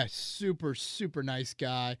 Yeah, super, super nice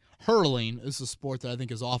guy. Hurling is a sport that I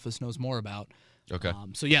think his office knows more about. Okay.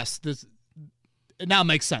 So, yes, it now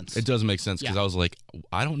makes sense. It does make sense because I was like,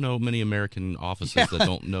 I don't know many American offices that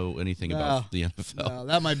don't know anything about the NFL. No,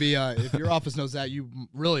 that might be, if your office knows that, you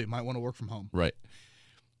really might want to work from home. Right.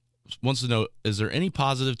 Wants to know, is there any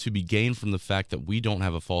positive to be gained from the fact that we don't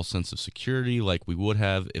have a false sense of security like we would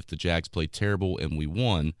have if the Jags played terrible and we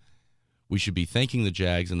won? We should be thanking the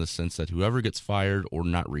Jags in the sense that whoever gets fired or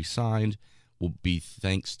not re-signed will be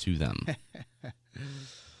thanks to them.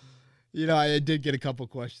 You know, I did get a couple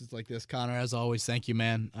questions like this. Connor, as always, thank you,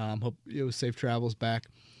 man. Hope it was safe travels back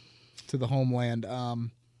to the homeland.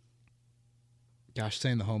 Gosh,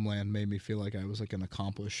 saying the homeland made me feel like I was like an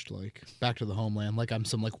accomplished, like back to the homeland, like I'm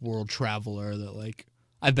some like world traveler that like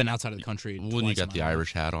I've been outside of the country. When you got the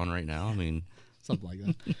Irish hat on right now, I mean, something like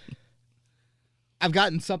that. I've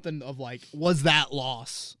gotten something of like, was that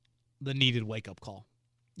loss the needed wake up call?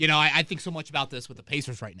 You know, I think so much about this with the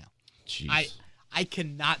Pacers right now. Jeez. I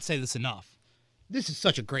cannot say this enough. This is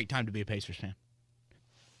such a great time to be a Pacers fan.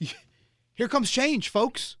 Here comes change,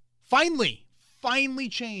 folks. Finally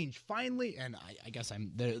change. Finally, and I guess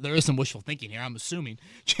there is some wishful thinking here. I'm assuming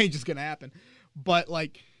change is going to happen. But,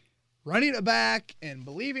 like, running it back and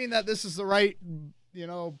believing that this is the right, you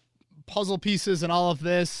know, puzzle pieces and all of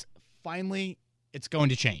this, finally, it's going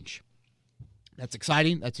to change. That's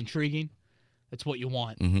exciting. That's intriguing. That's what you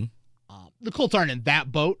want. Mm-hmm. The Colts aren't in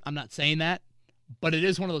that boat. I'm not saying that. But it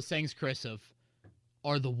is one of those things, Chris, of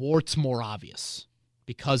are the warts more obvious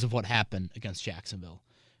because of what happened against Jacksonville?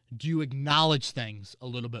 Do you acknowledge things a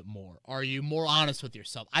little bit more? Are you more honest with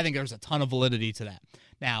yourself? I think there's a ton of validity to that.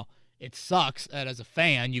 Now, it sucks that as a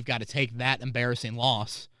fan, you've got to take that embarrassing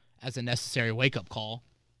loss as a necessary wake-up call.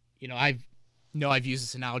 You know, I've used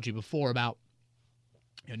this analogy before about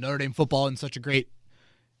Notre Dame football in such a great,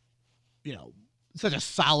 such a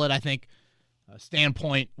solid, I think,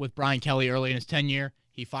 standpoint with Brian Kelly early in his tenure.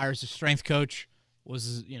 He fires his strength coach,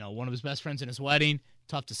 was one of his best friends in his wedding.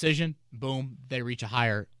 Tough decision. Boom, they reach a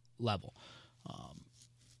higher level.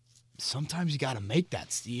 Sometimes you got to make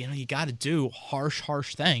that. You got to do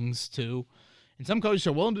harsh things to. And some coaches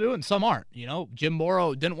are willing to do it, and some aren't. Jim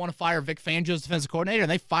Mora didn't want to fire Vic Fangio as defensive coordinator,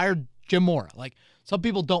 and they fired Jim Mora. Like, some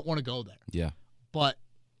people don't want to go there. Yeah. But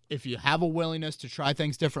if you have a willingness to try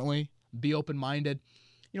things differently, be open-minded.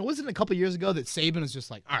 Wasn't it a couple years ago that Saban was just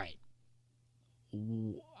like, all right,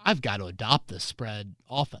 I've got to adopt this spread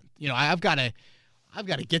offense. I've got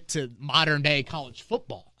to get to modern-day college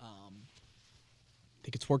football. I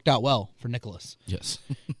think it's worked out well for Nicholas. Yes.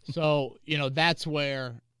 So, that's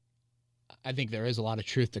where I think there is a lot of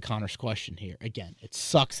truth to Connor's question here. Again, it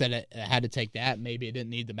sucks that it had to take that. Maybe it didn't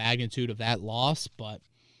need the magnitude of that loss, but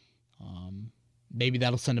maybe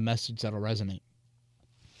that'll send a message that'll resonate.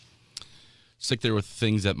 Stick there with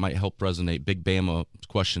things that might help resonate. Big Bama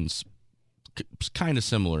questions kind of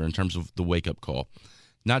similar in terms of the wake-up call.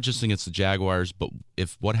 Not just against the Jaguars, but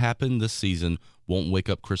if what happened this season won't wake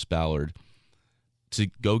up Chris Ballard to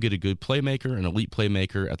go get a good playmaker, an elite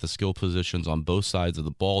playmaker at the skill positions on both sides of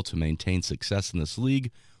the ball to maintain success in this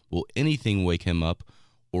league, will anything wake him up,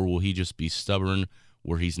 or will he just be stubborn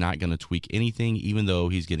where he's not going to tweak anything even though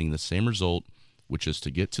he's getting the same result, which is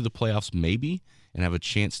to get to the playoffs maybe and have a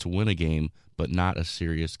chance to win a game, but not a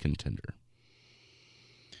serious contender?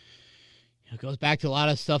 It goes back to a lot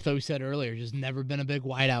of stuff that we said earlier. Just never been a big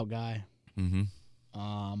wideout guy. Mm-hmm.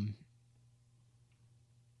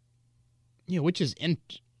 Which is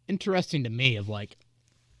interesting to me of like,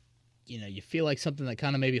 you feel like something that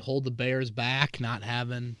kind of maybe hold the Bears back, not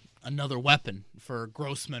having another weapon for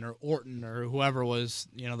Grossman or Orton or whoever was,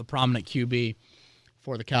 the prominent QB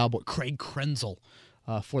for the Cowboys. Craig Krenzel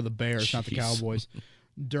for the Bears, Jeez. Not the Cowboys.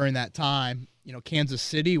 During that time, Kansas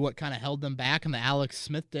City, what kind of held them back in the Alex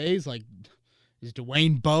Smith days? Like, is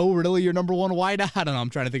Dwayne Bowe really your number one wideout? I don't know. I'm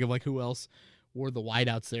trying to think of like who else were the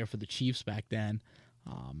wideouts there for the Chiefs back then.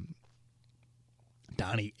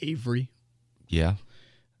 Donnie Avery. Yeah.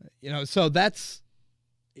 So that's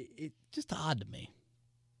it just odd to me.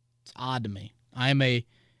 It's odd to me. I'm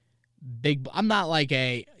not like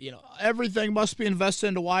everything must be invested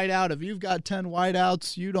into wideout. If you've got 10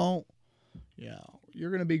 wideouts, you don't, you're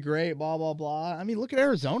going to be great, blah, blah, blah. I mean, look at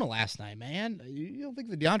Arizona last night, man. You don't think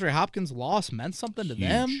the DeAndre Hopkins loss meant something to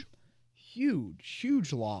them?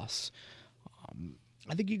 huge loss.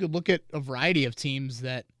 I think you could look at a variety of teams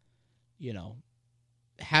that,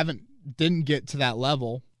 didn't get to that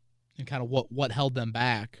level and kind of what held them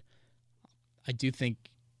back. I do think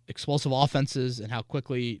explosive offenses and how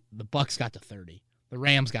quickly the Bucs got to 30, the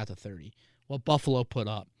Rams got to 30, what Buffalo put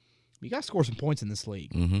up. You got to score some points in this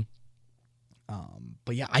league. Mm-hmm.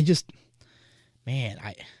 But yeah, I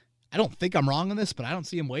don't think I'm wrong on this, but I don't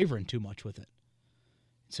see him wavering too much with it.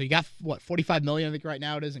 So you got $45 million, I think right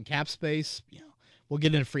now it is, in cap space. We'll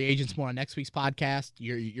get into free agents more on next week's podcast.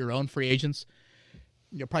 Your own free agents.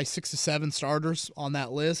 Probably 6 to 7 starters on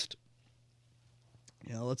that list.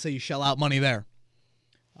 Let's say you shell out money there.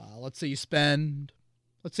 Let's say you find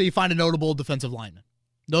a notable defensive lineman,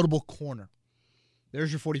 notable corner.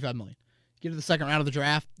 There's your $45 million. Get to the second round of the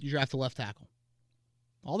draft, you draft a left tackle.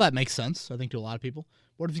 All that makes sense, I think, to a lot of people.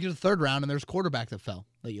 What if you get to the third round and there's a quarterback that fell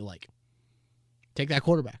that you like? Take that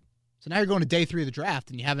quarterback. So now you're going to day 3 of the draft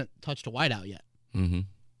and you haven't touched a wideout yet. Mm-hmm.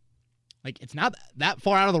 It's not that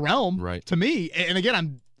far out of the realm, right, to me. And again,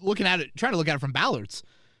 I'm trying to look at it from Ballard's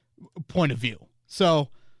point of view. So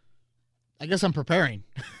I guess I'm preparing.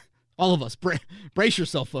 All of us, brace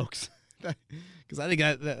yourself, folks, because I think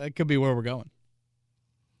that could be where we're going.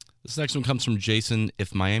 This next one comes from Jason.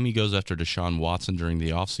 If Miami goes after Deshaun Watson during the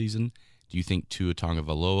offseason, do you think Tua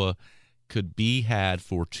Tagovailoa could be had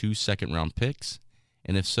for 2 second-round picks?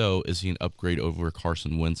 And if so, is he an upgrade over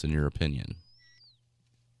Carson Wentz in your opinion?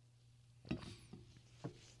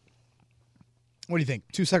 What do you think?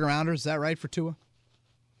 2 second-rounders, is that right for Tua?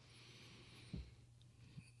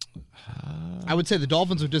 I would say the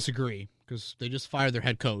Dolphins would disagree because they just fired their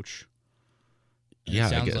head coach. Yeah, it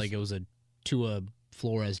sounds like it was a Tua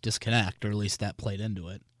Flores disconnect, or at least that played into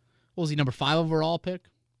it. What was he, number 5 overall pick?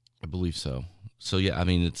 I believe so. So yeah, I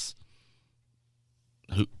mean, it's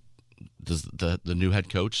who does the new head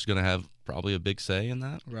coach is going to have probably a big say in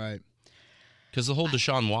that, right? Because the whole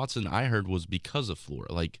Deshaun Watson I heard was because of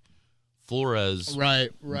Flores. Like Flores,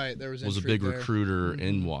 right. There was a big recruiter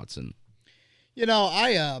in Watson.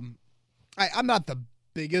 I'm not the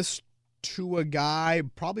biggest Tua guy.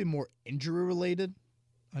 Probably more injury related.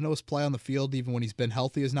 I know his play on the field, even when he's been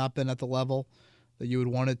healthy, has not been at the level that you would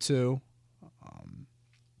want it to.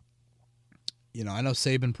 I know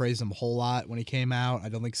Saban praised him a whole lot when he came out. I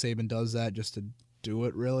don't think Saban does that just to do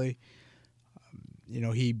it, really.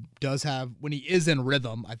 He does have, when he is in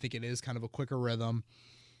rhythm, I think it is kind of a quicker rhythm,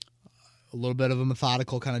 a little bit of a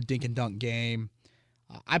methodical kind of dink and dunk game.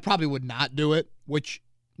 I probably would not do it, which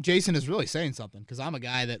Jason is really saying something, because I'm a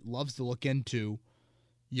guy that loves to look into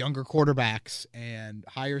younger quarterbacks and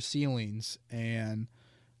higher ceilings and,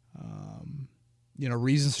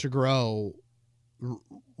 reasons to grow,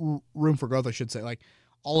 room for growth, I should say. Like,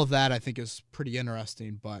 all of that I think is pretty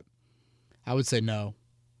interesting, but I would say no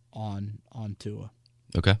on Tua.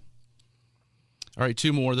 Okay. All right,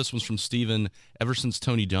 2 more. This one's from Steven. Ever since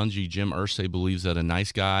Tony Dungy, Jim Irsay believes that a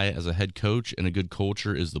nice guy as a head coach and a good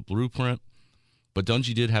culture is the blueprint. But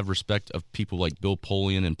Dungy did have respect of people like Bill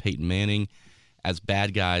Polian and Peyton Manning as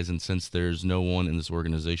bad guys, and since there's no one in this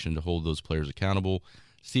organization to hold those players accountable,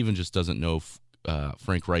 Steven just doesn't know if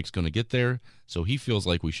Frank Reich's going to get there, so he feels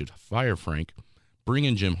like we should fire Frank, bring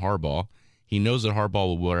in Jim Harbaugh. He knows that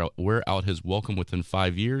Harbaugh will wear out his welcome within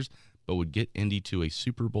 5 years, but would get Indy to a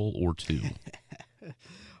Super Bowl or 2.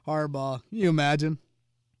 Harbaugh, can you imagine?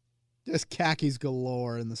 Just khakis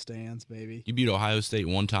galore in the stands, baby. You beat Ohio State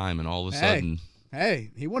one time, and all of a sudden...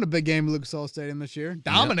 Hey, he won a big game at Lucas Oil Stadium this year.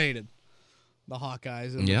 Dominated the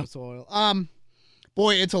Hawkeyes in Lucas Oil.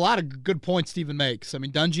 Boy, it's a lot of good points Steven makes. I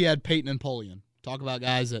mean, Dungy had Peyton and Polian. Talk about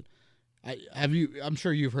guys that I'm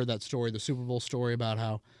sure you've heard that story, the Super Bowl story about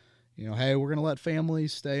how, hey, we're going to let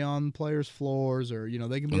families stay on players' floors, or,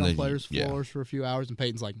 they can be on players' floors for a few hours. And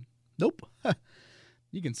Peyton's like, nope.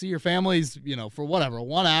 You can see your families, for whatever,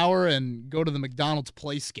 1 hour and go to the McDonald's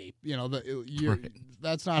playscape.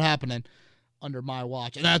 That's not happening under my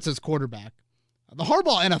watch. And that's his quarterback. The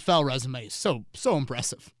Harbaugh NFL resume is so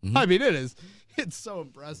impressive. Mm-hmm. I mean, it is. It's so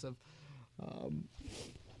impressive.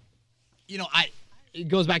 It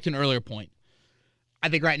goes back to an earlier point. I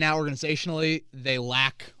think right now, organizationally, they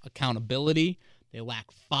lack accountability. They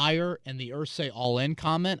lack fire. And the Irsay all-in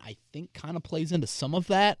comment, I think, kind of plays into some of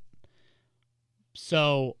that.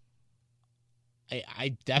 So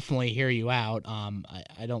I definitely hear you out.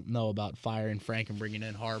 I don't know about firing Frank and bringing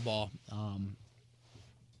in Harbaugh.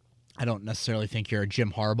 I don't necessarily think you're a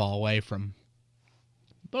Jim Harbaugh away from,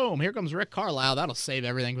 boom, here comes Rick Carlisle. That'll save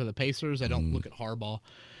everything for the Pacers. I don't look at Harbaugh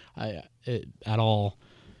at all.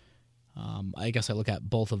 I guess I look at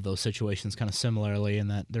both of those situations kind of similarly in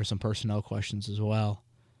that there's some personnel questions as well.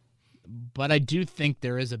 But I do think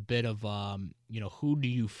there is a bit of, who do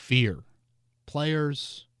you fear?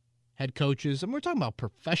 Players, head coaches, and we're talking about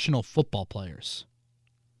professional football players.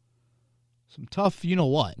 Some tough,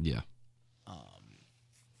 you-know-what. Yeah.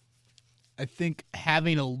 I think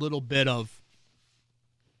having a little bit of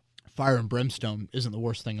fire and brimstone isn't the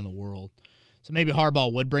worst thing in the world. So maybe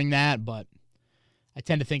Harbaugh would bring that, but I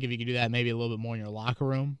tend to think if you could do that maybe a little bit more in your locker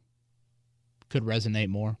room, could resonate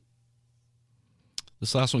more.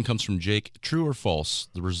 This last one comes from Jake. True or false,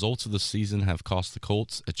 the results of the season have cost the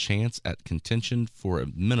Colts a chance at contention for a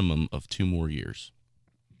minimum of 2 more years?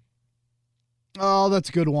 Oh, that's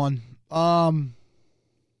a good one.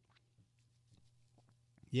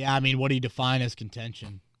 Yeah, I mean, what do you define as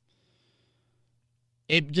contention?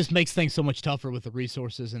 It just makes things so much tougher with the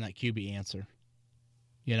resources and that QB answer,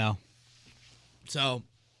 So,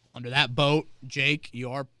 under that boat, Jake,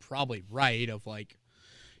 you are probably right of I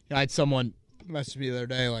had someone message me the other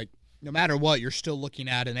day, no matter what, you're still looking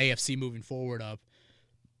at an AFC moving forward of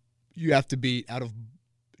you have to beat, out of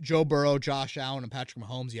Joe Burrow, Josh Allen, and Patrick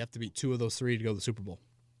Mahomes, you have to beat 2 of those 3 to go to the Super Bowl.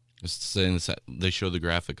 Just saying this, they show the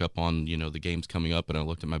graphic up on, the games coming up, and I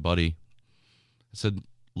looked at my buddy. I said,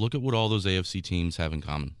 look at what all those AFC teams have in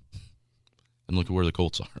common. And look at where the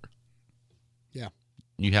Colts are. Yeah.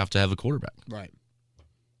 You have to have a quarterback. Right.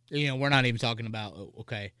 We're not even talking about,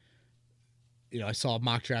 okay, I saw a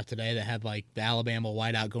mock draft today that had, the Alabama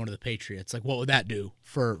wideout going to the Patriots. What would that do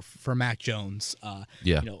for Mac Jones?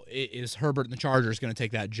 Yeah. Is Herbert and the Chargers going to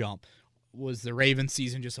take that jump? Was the Ravens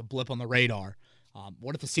season just a blip on the radar?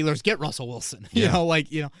 What if the Steelers get Russell Wilson?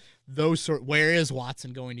 Yeah. Those sort. Where is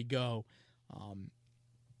Watson going to go?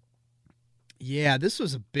 Yeah, this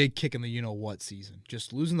was a big kick in the you-know-what season.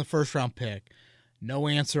 Just losing the first-round pick, no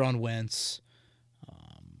answer on Wentz.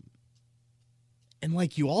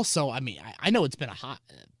 And you also, I know it's been a hot,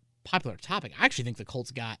 popular topic. I actually think the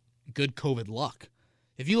Colts got good COVID luck.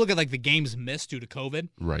 If you look at the games missed due to COVID,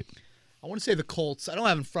 right? I want to say the Colts. I don't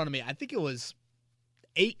have it in front of me. I think it was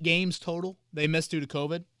 8 games total they missed due to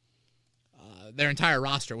COVID. Their entire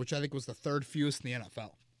roster, which I think was the 3rd fewest in the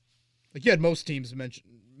NFL. You had most teams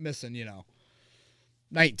missing,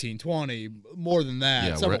 19, 20, more than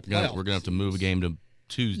that. Yeah, we're gonna have to move a game to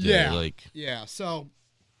Tuesday. Yeah, yeah. So,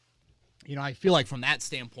 I feel like from that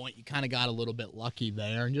standpoint, you kind of got a little bit lucky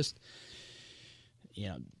there, and just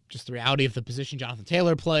the reality of the position Jonathan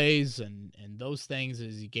Taylor plays, and those things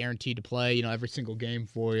is he guaranteed to play, every single game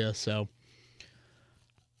for you. So,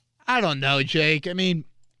 I don't know, Jake. If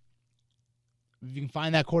you can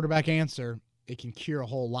find that quarterback answer, it can cure a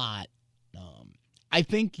whole lot. I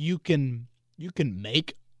think you can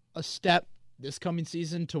make a step this coming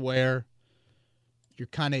season to where you're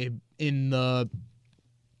kind of in the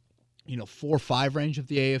 4-5 range of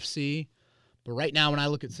the AFC. But right now, when I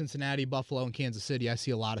look at Cincinnati, Buffalo, and Kansas City, I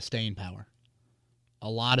see a lot of staying power. A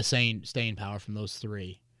lot of staying power from those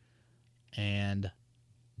 3. And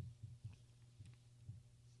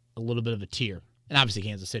a little bit of a tier. And obviously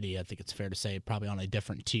Kansas City, I think it's fair to say, probably on a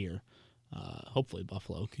different tier. Hopefully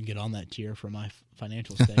Buffalo can get on that tier for my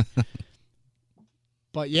financial stake.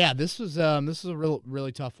 But yeah, this is a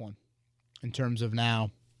really tough one in terms of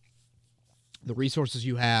now the resources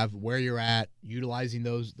you have, where you're at, utilizing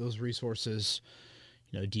those resources.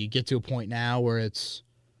 Do you get to a point now where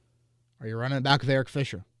are you running it back with Eric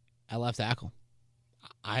Fisher at left tackle?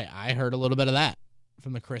 I heard a little bit of that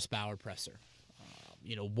from the Chris Ballard presser.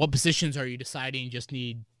 What positions are you deciding just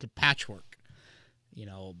need to patchwork? We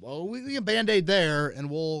can Band-Aid there, and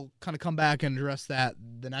we'll kind of come back and address that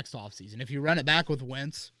the next offseason. If you run it back with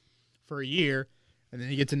Wentz for a year, and then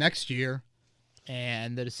you get to next year,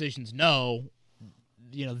 and the decision's no,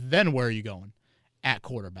 then where are you going at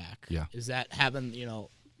quarterback? Yeah. Is that having,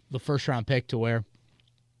 the first-round pick to where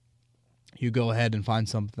you go ahead and find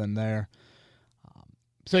something there?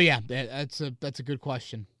 So, yeah, that's a good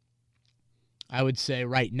question. I would say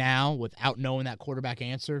right now, without knowing that quarterback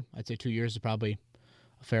answer, I'd say 2 years is probably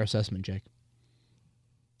a fair assessment, Jake.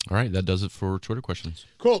 All right, that does it for Twitter questions.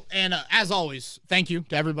 Cool. And as always, thank you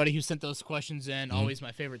to everybody who sent those questions in. Mm-hmm. Always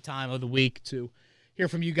my favorite time of the week to hear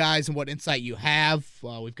from you guys and what insight you have.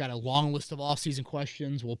 We've got a long list of off-season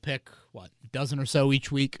questions. We'll pick, a dozen or so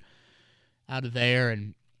each week out of there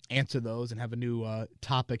and answer those and have a new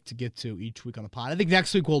topic to get to each week on the pod. I think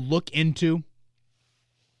next week we'll look into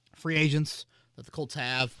free agents that the Colts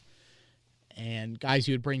have and guys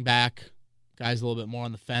you would bring back, guys a little bit more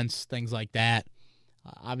on the fence, things like that.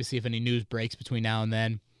 Obviously, if any news breaks between now and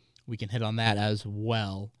then, we can hit on that as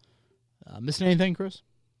well. Missing anything, Chris?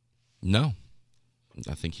 No.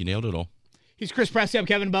 I think you nailed it all. He's Chris Pressey. I'm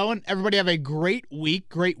Kevin Bowen. Everybody have a great week,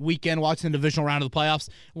 great weekend watching the divisional round of the playoffs.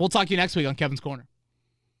 We'll talk to you next week on Kevin's Corner.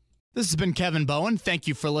 This has been Kevin Bowen. Thank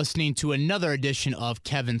you for listening to another edition of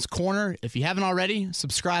Kevin's Corner. If you haven't already,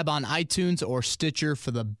 subscribe on iTunes or Stitcher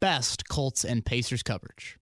for the best Colts and Pacers coverage.